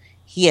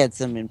 he had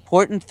some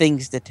important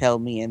things to tell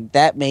me, and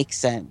that makes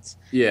sense.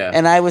 Yeah.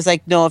 And I was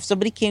like, no, if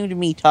somebody came to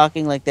me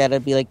talking like that,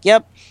 I'd be like,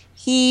 yep,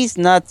 he's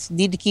nuts.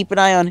 Need to keep an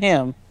eye on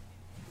him.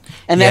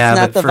 And Yeah, that's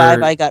not but the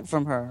vibe I got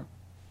from her.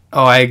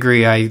 Oh, I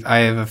agree. I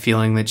have a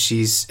feeling that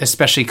she's,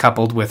 especially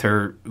coupled with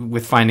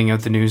finding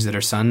out the news that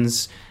her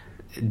son's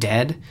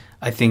dead,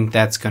 I think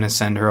that's going to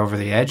send her over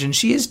the edge. And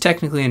she is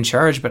technically in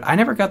charge, but I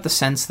never got the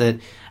sense that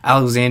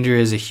Alexandria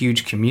is a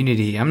huge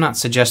community. I'm not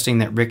suggesting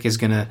that Rick is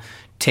going to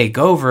take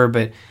over,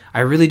 but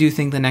I really do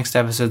think the next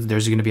episode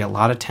there's going to be a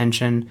lot of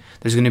tension.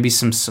 There's going to be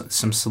some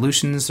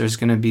solutions. There's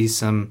going to be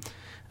some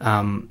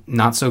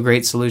not so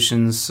great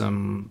solutions.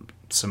 Some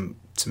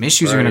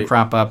issues are going to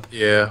crop up.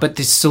 Yeah. But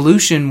the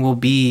solution will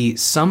be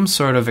some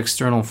sort of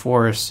external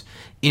force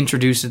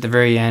introduced at the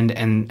very end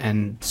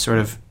and sort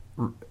of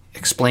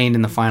explained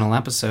in the final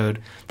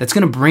episode that's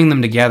going to bring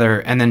them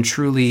together and then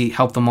truly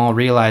help them all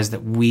realize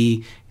that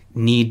we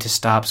need to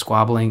stop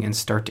squabbling and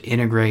start to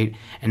integrate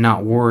and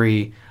not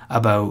worry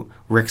about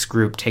Rick's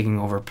group taking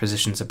over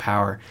positions of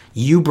power.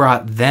 You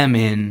brought them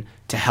in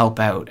to help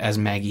out, as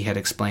Maggie had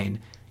explained.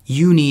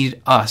 You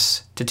need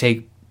us to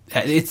take...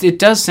 It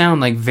does sound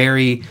like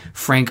very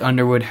Frank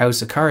Underwood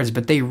House of Cards,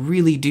 but they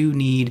really do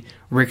need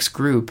Rick's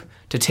group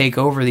to take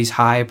over these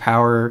high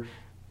power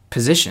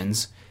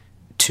positions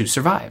to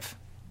survive.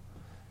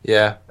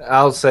 Yeah,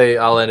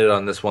 I'll end it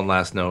on this one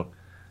last note.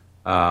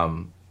 I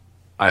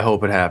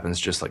hope it happens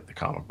just like the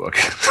comic book.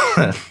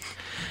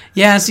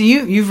 Yeah, so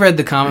you've read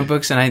the comic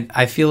books, and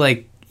I feel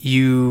like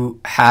you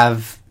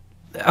have...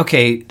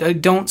 Okay,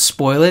 don't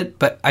spoil it,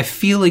 but I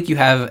feel like you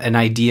have an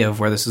idea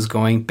of where this is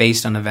going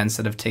based on events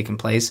that have taken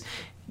place.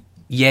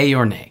 Yay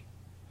or nay?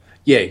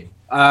 Yay.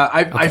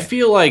 I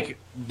feel like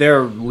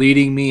they're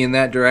leading me in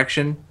that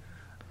direction.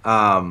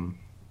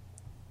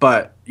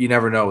 But you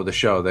never know with the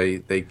show. They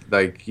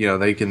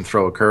can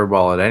throw a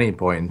curveball at any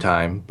point in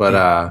time.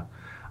 But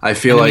I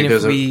feel like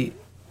there's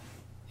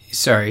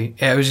Sorry,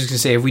 I was just going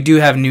to say, if we do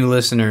have new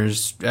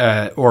listeners,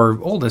 or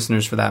old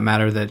listeners for that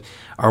matter, that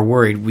are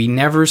worried, we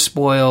never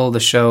spoil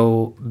the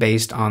show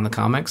based on the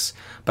comics,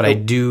 but I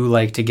do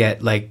like to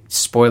get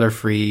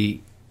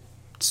spoiler-free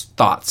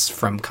thoughts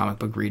from comic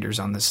book readers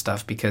on this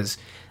stuff because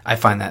I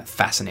find that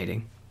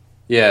fascinating.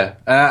 Yeah,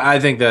 I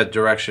think that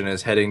direction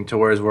is heading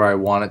towards where I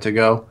want it to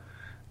go,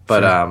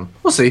 but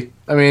we'll see.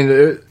 I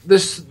mean,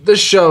 this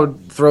show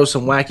throws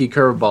some wacky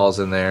curveballs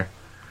in there.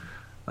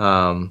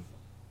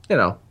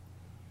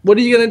 What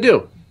are you gonna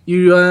do?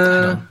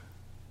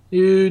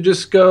 You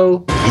just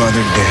go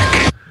Mother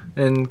Dick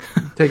and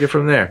take it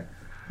from there.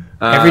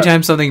 Every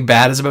time something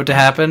bad is about to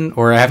happen,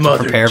 or I have to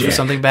Mother prepare for Dick.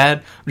 something bad,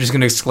 I'm just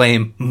going to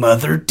exclaim,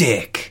 Mother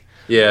Dick.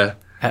 Yeah.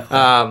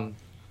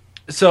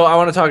 So I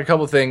want to talk a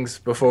couple things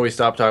before we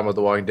stop talking about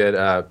The Walking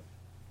Dead.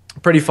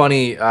 Pretty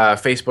funny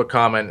Facebook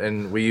comment,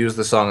 and we use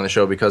the song on the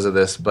show because of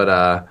this, but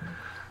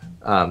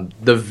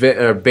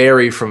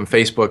Barry from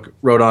Facebook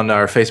wrote on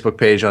our Facebook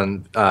page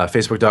on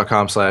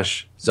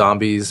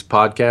facebook.com/zombies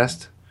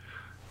podcast,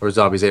 or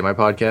Zombies Ate My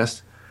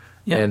Podcast,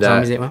 Yeah, And,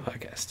 Zombies Ate My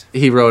Podcast.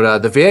 He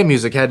wrote, the van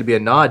music had to be a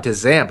nod to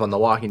Zamp on The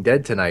Walking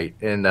Dead tonight.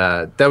 And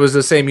that was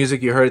the same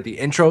music you heard at the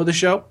intro of the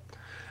show.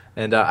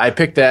 And I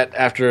picked that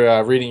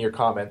after reading your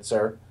comment,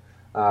 sir.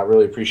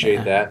 Really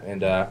appreciate that.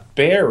 And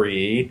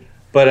Barry,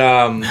 but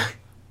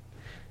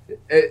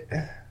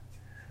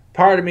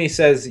part of me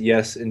says,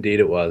 yes, indeed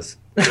it was.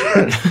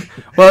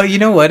 Well, you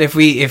know what? If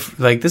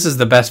this is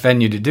the best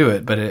venue to do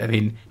it, but I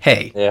mean,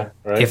 hey, Yeah,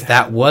 right. if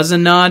that was a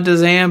nod to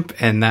Zamp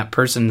and that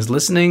person's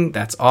listening,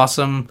 that's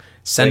awesome.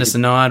 Send us a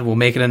nod. We'll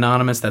make it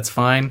anonymous. That's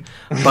fine.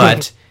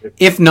 But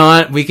if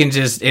not, we can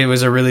just. It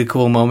was a really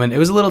cool moment. It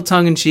was a little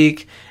tongue in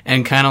cheek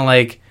and kind of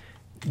like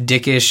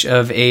dickish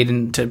of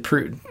Aiden to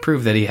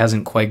prove that he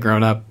hasn't quite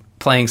grown up,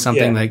 playing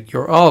something like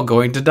 "You're all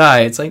going to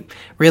die." It's like,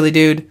 really,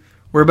 dude.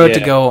 We're about to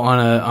go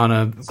on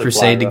a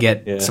crusade to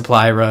get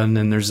supply run,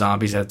 and there's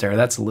zombies out there.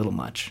 That's a little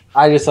much.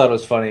 I just thought it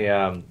was funny.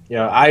 And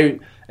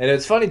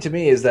it's funny to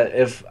me is that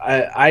if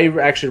I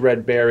actually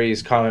read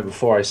Barry's comment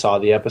before I saw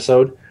the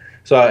episode,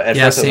 so at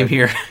first same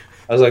here.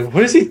 I was like,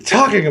 what is he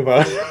talking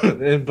about?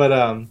 But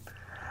I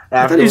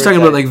thought he was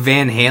talking about like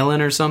Van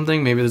Halen or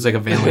something. Maybe there's like a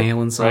Van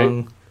Halen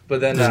song. Right?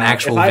 But then there's an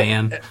actual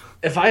van.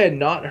 If I had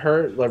not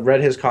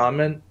read his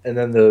comment and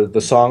then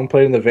the song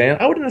played in the van,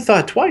 I wouldn't have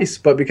thought twice.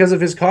 But because of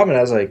his comment,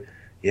 I was like,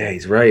 yeah,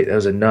 he's right. That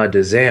was a nod to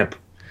Zamp.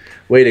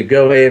 Way to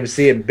go,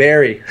 AMC and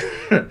Barry.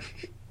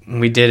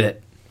 We did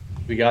it.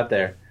 We got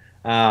there.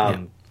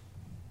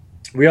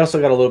 We also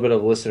got a little bit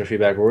of listener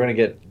feedback. We're going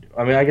to get...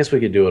 I mean, I guess we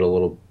could do it a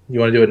little... You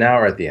want to do it now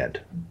or at the end?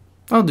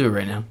 I'll do it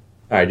right now.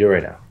 All right, do it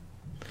right now.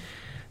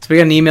 So we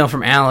got an email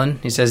from Alan.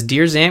 He says,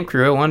 Dear Zamp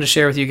Crew, I wanted to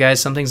share with you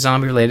guys something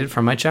zombie-related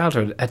from my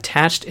childhood.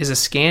 Attached is a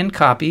scanned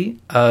copy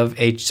of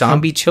a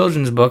zombie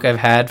children's book I've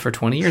had for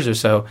 20 years or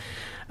so.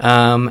 We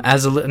won't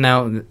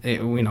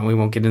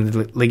get into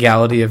the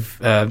legality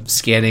of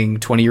scanning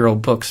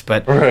 20-year-old books,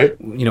 but we're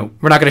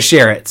not going to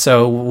share it,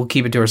 so we'll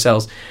keep it to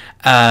ourselves.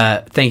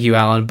 Thank you,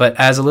 Alan. But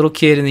as a little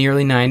kid in the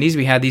early 90s,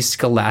 we had these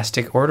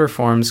scholastic order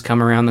forms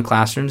come around the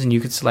classrooms, and you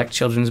could select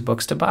children's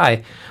books to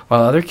buy.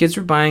 While other kids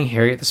were buying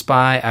Harriet the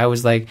Spy, I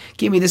was like,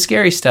 give me the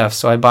scary stuff.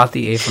 So I bought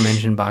the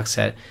Aforementioned box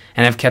set,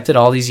 and I've kept it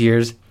all these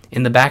years.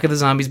 In the back of the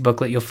Zombies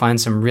booklet, you'll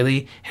find some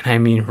really, and I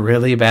mean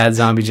really bad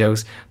zombie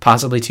jokes,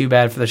 possibly too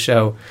bad for the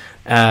show.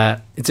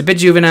 It's a bit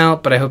juvenile,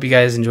 but I hope you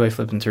guys enjoy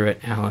flipping through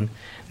it, Alan.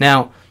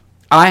 Now,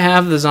 I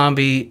have the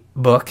zombie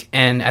book,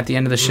 and at the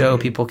end of the show,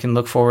 people can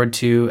look forward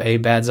to a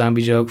bad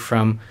zombie joke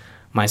from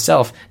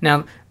myself.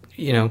 Now,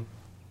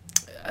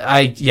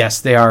 yes,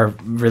 they are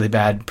really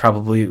bad,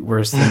 probably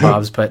worse than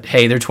Bob's, but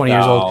hey, they're 20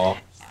 years old.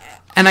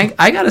 And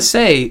I gotta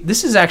say,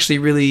 this is actually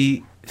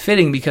really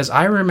fitting because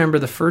I remember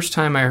the first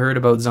time I heard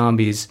about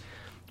zombies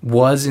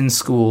was in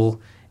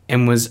school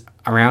and was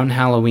around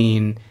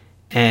Halloween,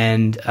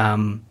 and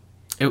I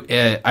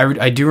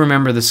do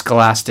remember the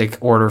scholastic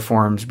order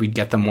forms. We'd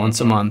get them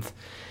once a month,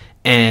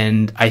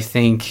 and I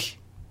think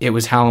it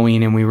was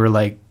Halloween, and we were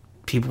like,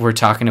 people were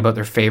talking about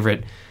their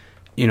favorite,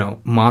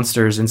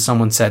 monsters, and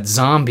someone said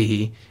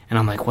zombie, and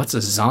I'm like, what's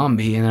a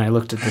zombie? And then I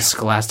looked at the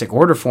scholastic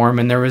order form,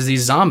 and there was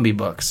these zombie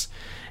books,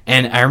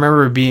 and I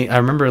remember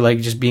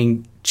just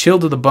being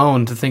chilled to the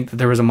bone to think that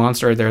there was a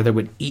monster out there that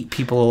would eat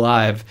people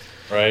alive.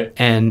 Right.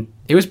 And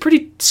it was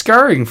pretty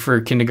scarring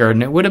for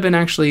kindergarten. It would have been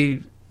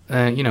actually,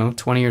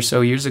 20 or so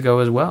years ago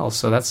as well.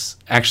 So that's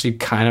actually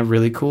kind of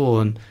really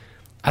cool. And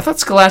I thought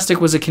Scholastic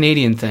was a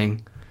Canadian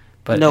thing,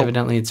 but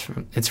evidently it's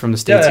from the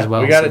States as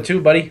well. We got it too,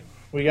 buddy.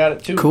 We got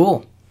it too.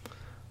 Cool.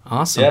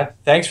 Awesome. Yeah.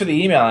 Thanks for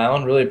the email,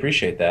 Alan. Really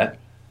appreciate that.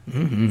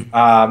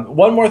 Mm-hmm.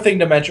 One more thing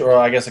to mention, or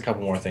I guess a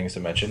couple more things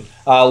to mention.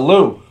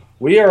 Lou,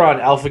 we are on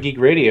Alpha Geek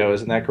Radio,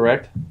 isn't that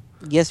correct?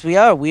 Yes, we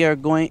are. We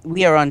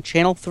are on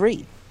Channel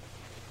 3.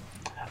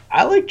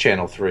 I like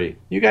Channel 3.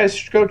 You guys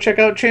should go check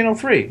out Channel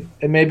 3,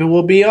 and maybe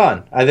we'll be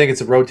on. I think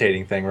it's a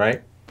rotating thing,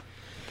 right?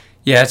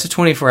 Yeah, it's a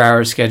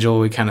 24-hour schedule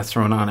we kind of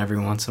throw on every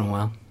once in a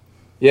while.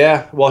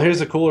 Yeah, well, here's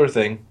the cooler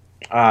thing.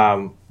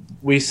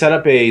 We set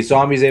up a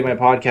Zombies Ate My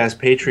Podcast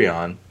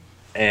Patreon,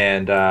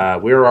 and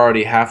we're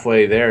already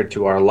halfway there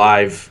to our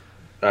live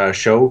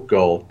show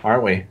goal,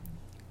 aren't we?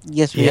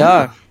 Yes, we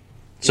are.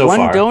 So One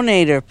far.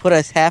 donator put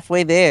us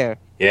halfway there.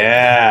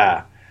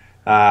 Yeah.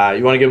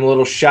 You want to give him a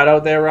little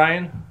shout-out there,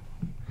 Ryan?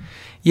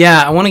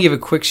 Yeah, I want to give a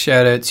quick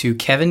shout-out to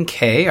Kevin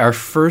K., our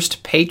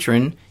first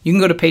patron. You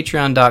can go to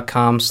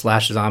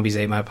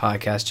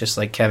patreon.com/zombies8mypodcast, just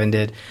like Kevin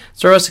did.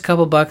 Throw us a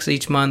couple bucks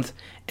each month,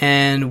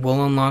 and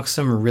we'll unlock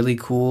some really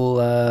cool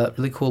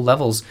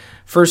levels.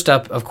 First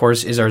up, of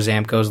course, is our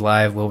Zamp Goes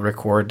Live. We'll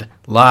record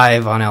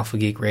live on Alpha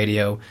Geek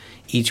Radio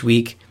each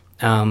week.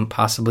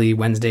 Possibly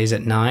Wednesdays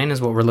at 9 is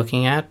what we're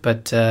looking at.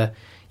 But,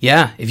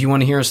 if you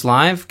want to hear us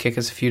live, kick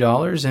us a few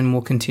dollars, and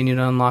we'll continue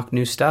to unlock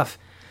new stuff.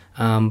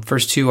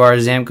 First two are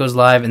Zamp Goes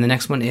Live, and the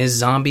next one is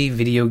Zombie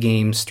Video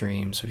Game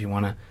Stream. So if you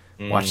want to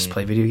watch us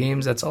play video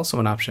games, that's also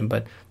an option.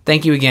 But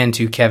thank you again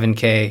to Kevin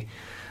K.,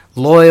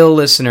 loyal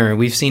listener.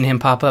 We've seen him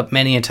pop up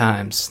many a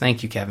times.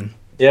 Thank you, Kevin.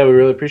 Yeah, we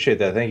really appreciate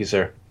that. Thank you,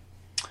 sir.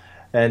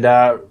 And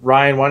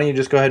Ryan, why don't you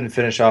just go ahead and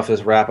finish off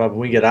this wrap up and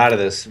we get out of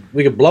this.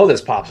 We could blow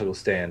this popsicle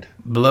stand.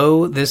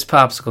 Blow this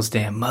popsicle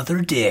stand,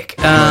 mother dick.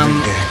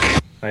 I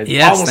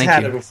almost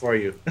had it before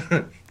you.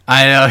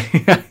 I know.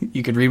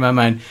 You could read my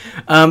mind.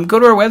 Go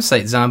to our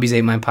website,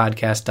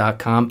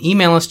 zombies8mypodcast.com.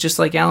 Email us just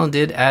like Alan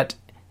did at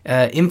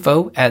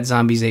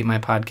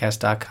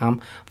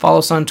info@zombies8mypodcast.com. Follow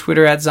us on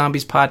Twitter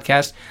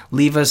 @zombiespodcast.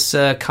 Leave us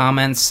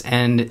comments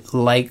and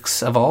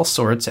likes of all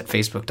sorts at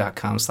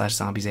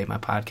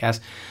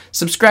facebook.com/zombies8mypodcast.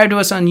 Subscribe to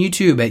us on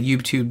YouTube at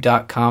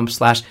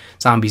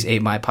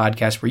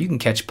youtube.com/zombies8mypodcast, where you can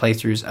catch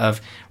playthroughs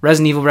of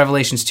Resident Evil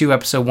Revelations 2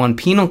 Episode 1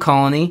 Penal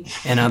Colony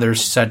and other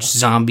such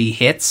zombie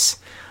hits.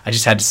 I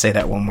just had to say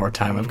that one more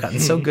time. I've gotten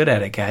so good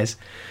at it, guys.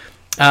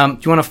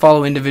 If you want to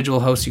follow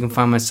individual hosts, you can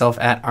find myself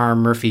at R.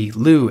 Murphy,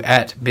 Lou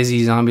at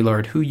Busy Zombie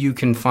Lord, who you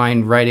can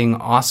find writing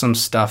awesome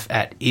stuff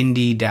at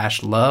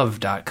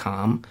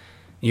indie-love.com.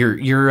 Your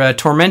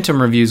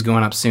Tormentum review's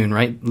going up soon,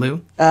 right,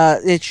 Lou?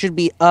 It should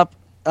be up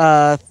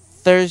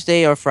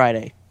Thursday or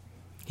Friday.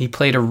 He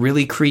played a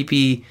really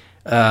creepy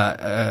what?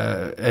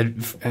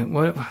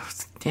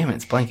 Damn it,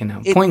 it's blanking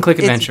now. Point-and-click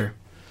adventure.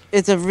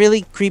 It's a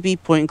really creepy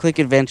point-and-click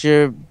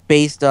adventure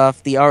based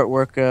off the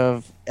artwork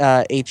of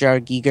H.R.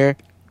 Giger.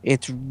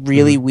 It's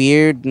really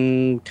weird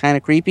and kind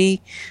of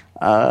creepy.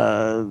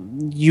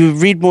 You can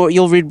read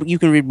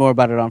more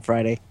about it on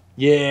Friday.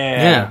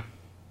 Yeah.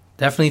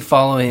 Definitely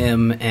follow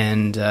him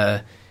and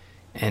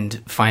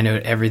find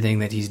out everything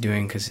that he's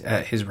doing because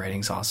his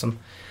writing's awesome.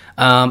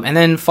 And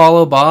then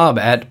follow Bob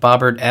at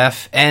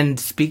BobbertF. And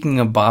speaking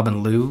of Bob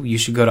and Lou, you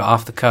should go to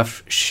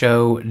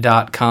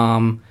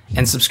offthecuffshow.com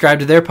and subscribe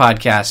to their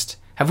podcast.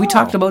 Have we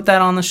talked about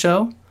that on the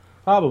show?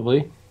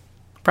 Probably.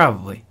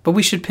 But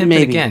we should pimp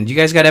it again. Do you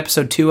guys got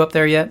episode 2 up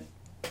there yet?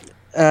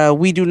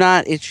 We do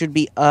not. It should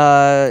be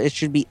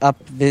up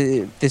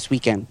this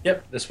weekend.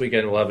 Yep, this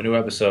weekend we'll have a new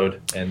episode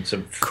and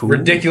some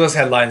ridiculous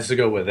headlines to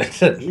go with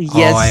it.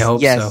 Yes, I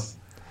hope so.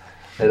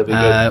 It'll be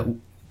good.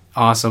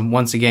 Awesome.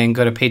 Once again,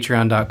 go to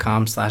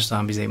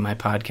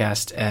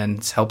patreon.com/zombies8mypodcast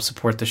and help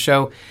support the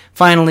show.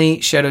 Finally,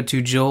 shout out to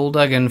Joel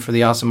Duggan for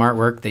the awesome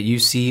artwork that you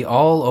see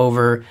all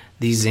over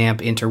the Zamp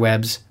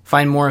interwebs.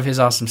 Find more of his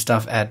awesome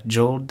stuff at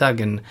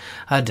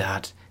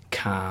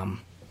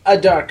joelduggan.com.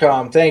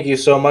 Thank you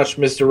so much,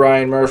 Mr.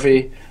 Ryan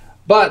Murphy.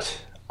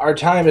 But our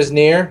time is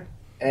near,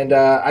 and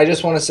I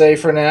just want to say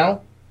for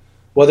now,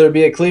 whether it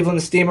be a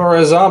Cleveland steamer or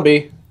a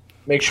zombie,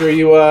 make sure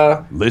you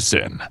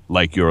listen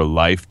like your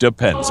life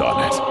depends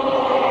on it.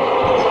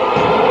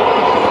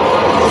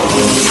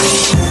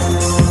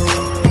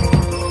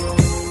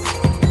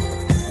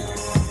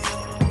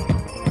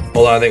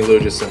 Hold on, I think Lou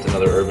just sent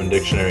another Urban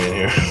Dictionary in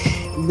here.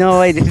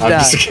 No, I did not. I'm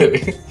just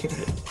kidding.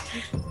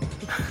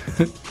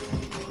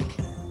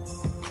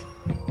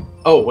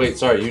 Oh, wait,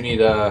 sorry. You need,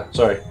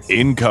 sorry.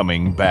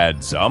 Incoming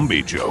bad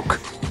zombie joke.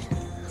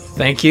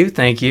 Thank you.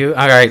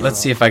 All right, let's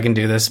see if I can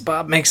do this.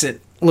 Bob makes it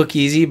look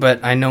easy,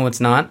 but I know it's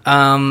not.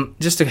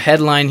 Just a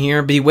headline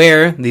here.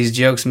 Beware, these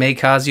jokes may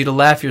cause you to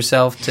laugh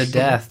yourself to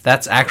death.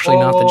 That's actually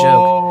not the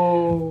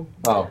joke.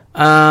 Oh.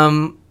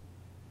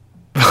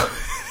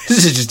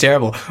 This is just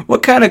terrible.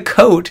 What kind of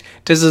coat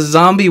does a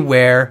zombie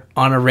wear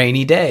on a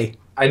rainy day?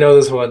 I know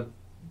this one.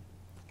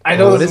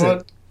 What is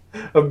it?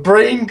 A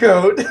brain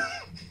coat.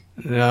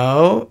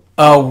 No.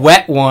 A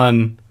wet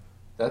one.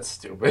 That's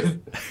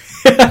stupid.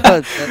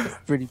 That's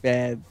pretty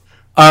bad.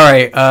 All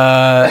right.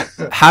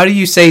 How do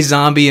you say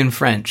zombie in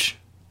French?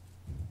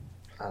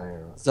 I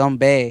don't know.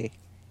 Zombie.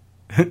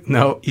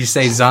 No, you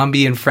say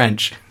zombie in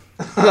French.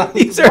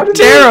 These are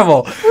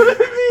terrible.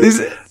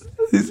 These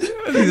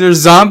are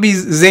zombie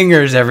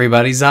zingers,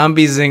 everybody.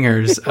 Zombie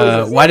zingers.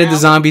 Why did the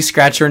zombie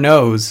scratch her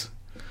nose?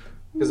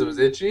 Because it was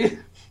itchy?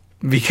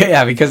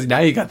 Because now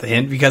you got the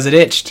hint. Because it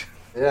itched.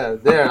 Yeah,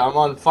 there. I'm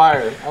on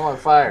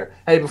fire.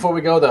 Hey, before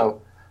we go,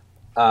 though,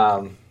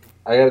 I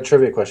got a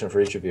trivia question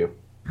for each of you.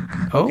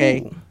 Okay.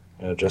 I'm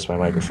gonna adjust my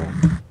microphone.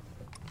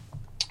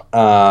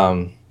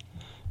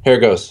 Here it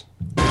goes.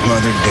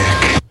 Mother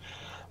dick.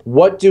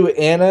 What do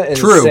Anna and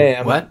True.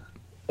 Sam... What?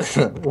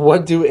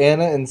 What do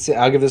Anna and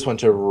Sam... I'll give this one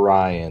to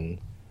Ryan.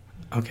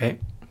 Okay.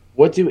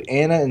 What do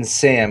Anna and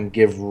Sam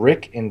give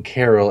Rick and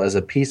Carol as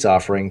a peace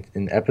offering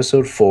in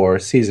episode 4,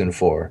 season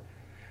 4?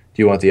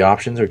 Do you want the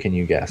options or can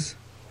you guess?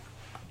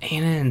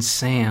 Anna and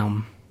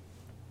Sam.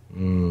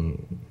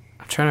 I'm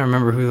trying to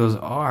remember who those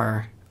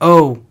are.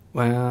 Oh,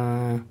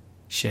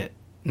 shit.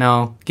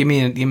 No, give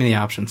me the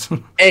options.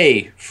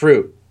 A,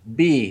 fruit.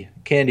 B,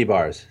 candy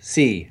bars.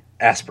 C,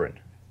 aspirin.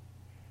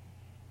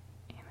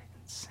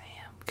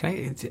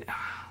 Can I?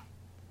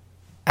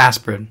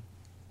 Aspirin.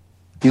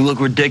 You look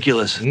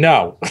ridiculous.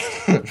 No.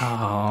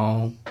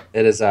 Oh.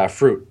 It is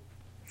fruit.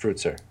 Fruit,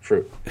 sir.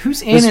 Fruit.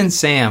 Who's Anna and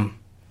Sam?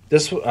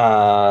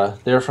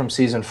 They're from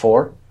season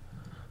 4.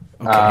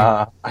 Okay.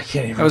 I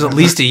can't even. That was at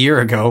least a year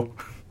ago.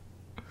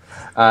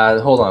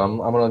 Hold on,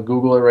 I'm gonna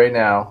Google it right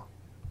now.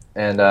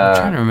 And I'm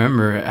trying to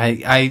remember.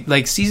 I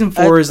like season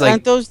 4 is like.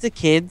 Aren't those the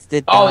kids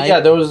that Oh died?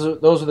 yeah, those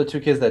are the 2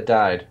 kids that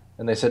died,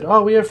 and they said,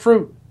 "Oh, we have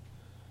fruit."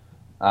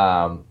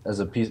 as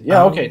a piece.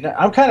 Yeah, okay. Now,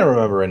 I'm kind of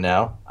remembering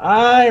now.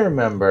 I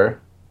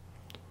remember.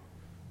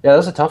 Yeah,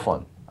 that's a tough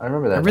one. I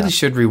remember that. I really now.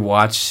 should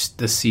rewatch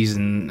the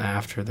season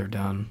after they're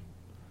done.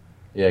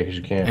 Yeah, because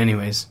you can't.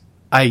 Anyways,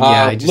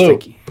 I just Lou,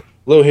 think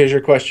Lou, here's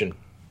your question.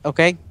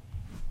 Okay.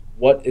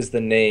 What is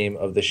the name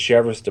of the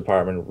sheriff's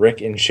department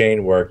Rick and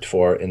Shane worked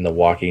for in The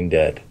Walking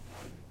Dead?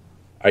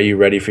 Are you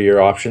ready for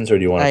your options, or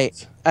do you want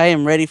to? I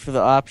am ready for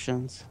the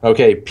options.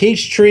 Okay,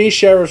 Peachtree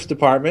Sheriff's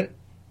Department,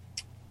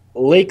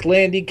 Lake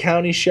Landy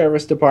County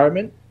Sheriff's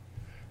Department,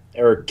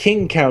 or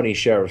King County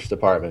Sheriff's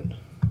Department?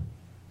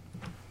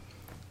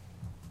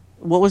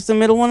 What was the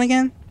middle one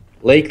again?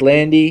 Lake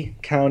Landy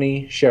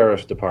County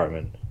Sheriff's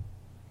Department.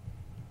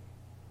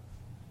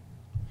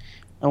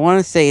 I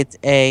want to say it's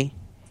A.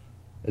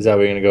 Is that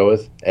what you're going to go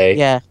with? A?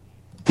 Yeah.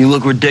 You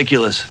look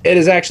ridiculous. It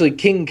is actually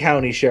King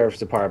County Sheriff's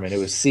Department. It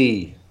was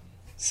C.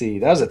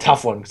 That was a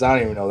tough one because I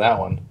don't even know that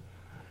one.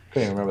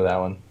 Couldn't even remember that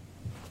one.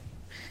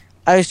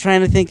 I was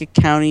trying to think of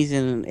counties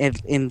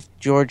in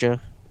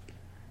Georgia.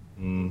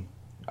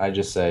 I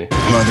just say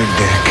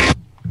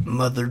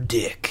Mother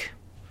Dick.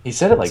 he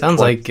said it like Sounds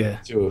twice,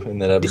 like too in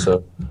that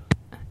episode.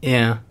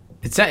 Yeah,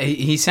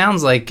 he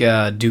sounds like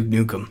Duke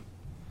Nukem.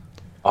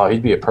 Oh,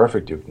 he'd be a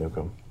perfect Duke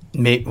Nukem.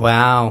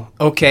 Wow.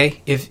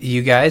 Okay, if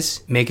you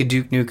guys make a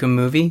Duke Nukem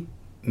movie,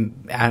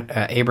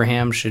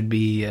 Abraham should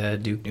be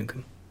Duke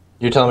Nukem.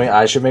 You're telling me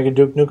I should make a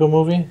Duke Nukem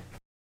movie?